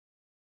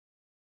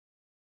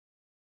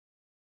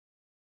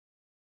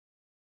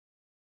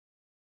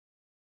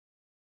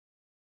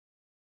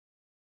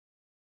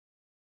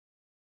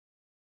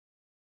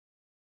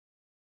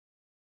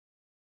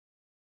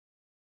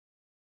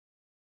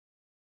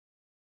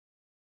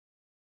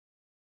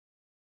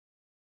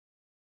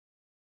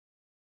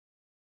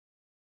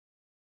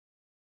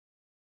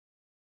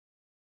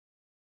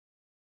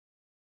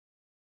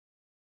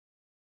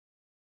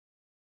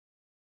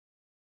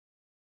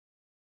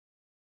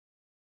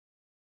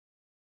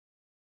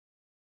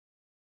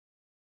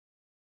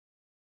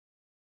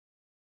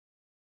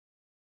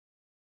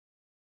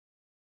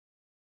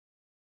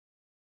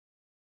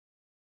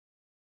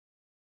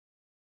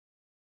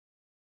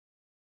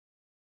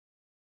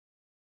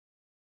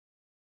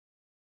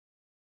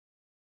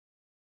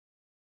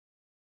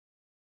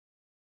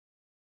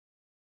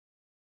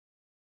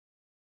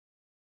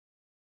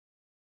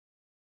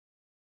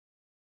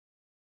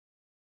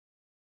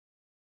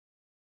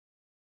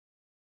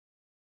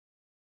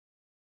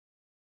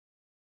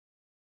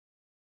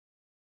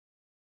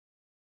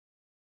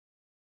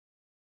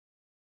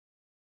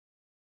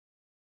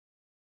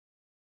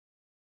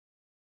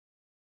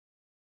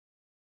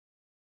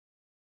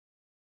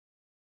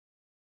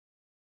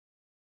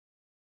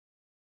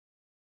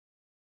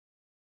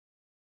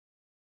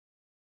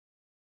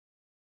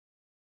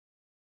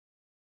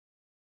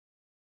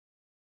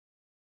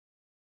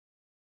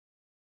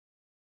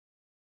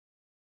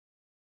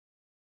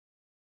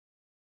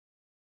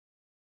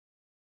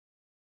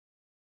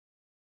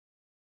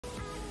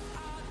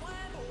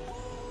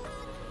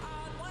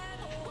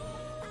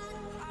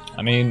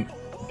 I mean,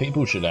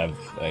 people should have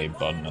a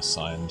button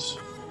assigned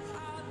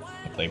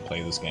if they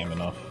play this game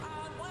enough.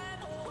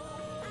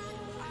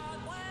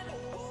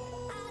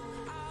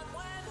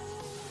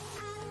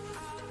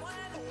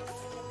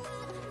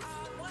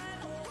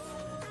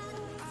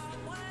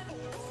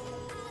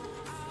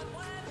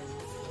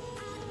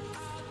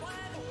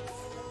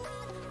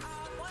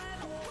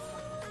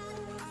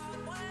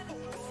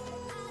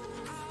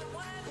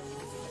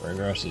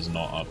 Progress is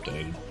not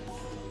updated.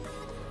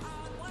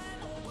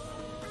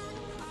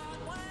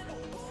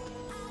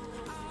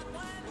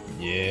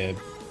 Yeah,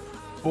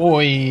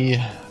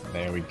 boy!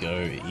 There we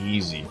go,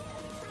 easy.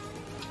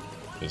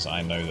 Because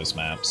I know this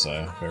map,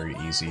 so very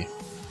easy.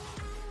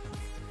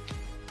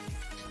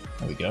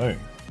 There we go.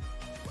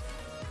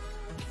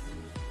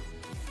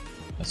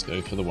 Let's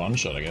go for the one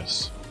shot, I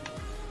guess.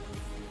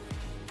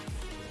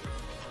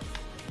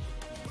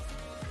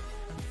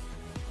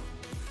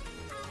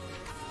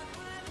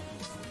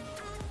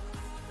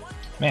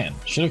 Man,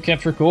 should have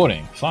kept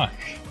recording. Fuck.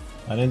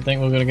 I didn't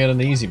think we were gonna get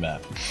an easy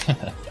map.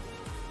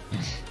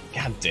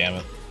 God damn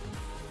it.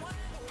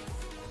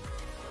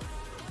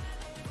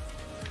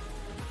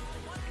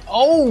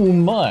 Oh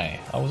my!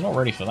 I was not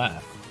ready for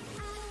that.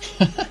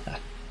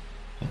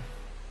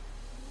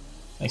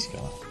 Nice guy.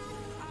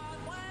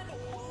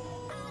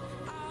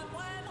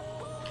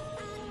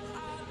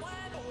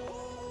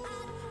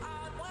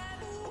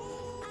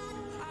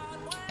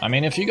 I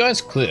mean, if you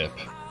guys clip,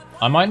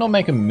 I might not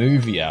make a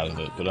movie out of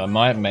it, but I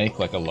might make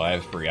like a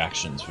live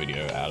reactions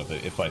video out of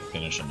it if I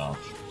finish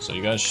enough. So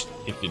you guys,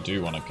 if you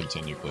do want to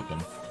continue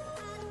clipping,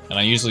 and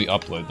I usually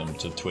upload them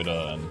to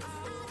Twitter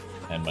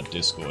and my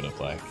Discord if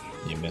like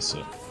you miss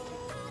it.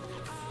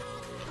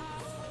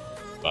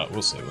 But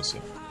we'll see, we'll see.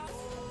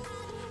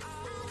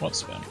 What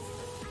spin?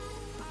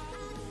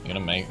 You're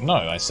gonna make? No,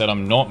 I said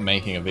I'm not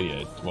making a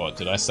video. What,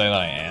 did I say that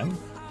I am?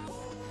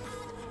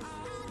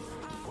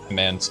 I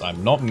meant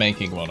I'm not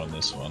making one on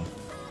this one.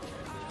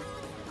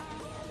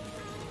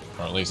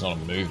 Or at least not a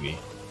movie.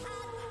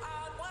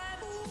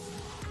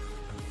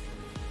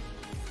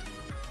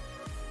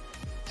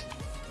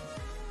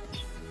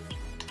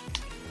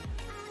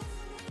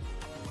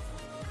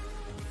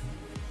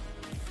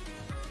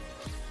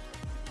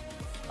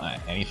 Alright,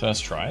 any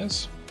first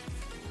tries?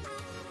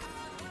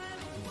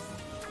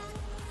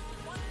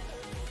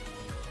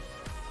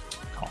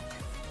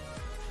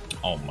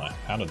 Oh my,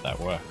 how did that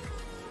work?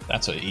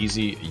 That's an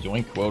easy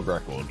yoink world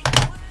record.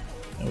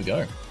 There we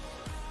go.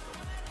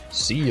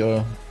 See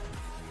ya.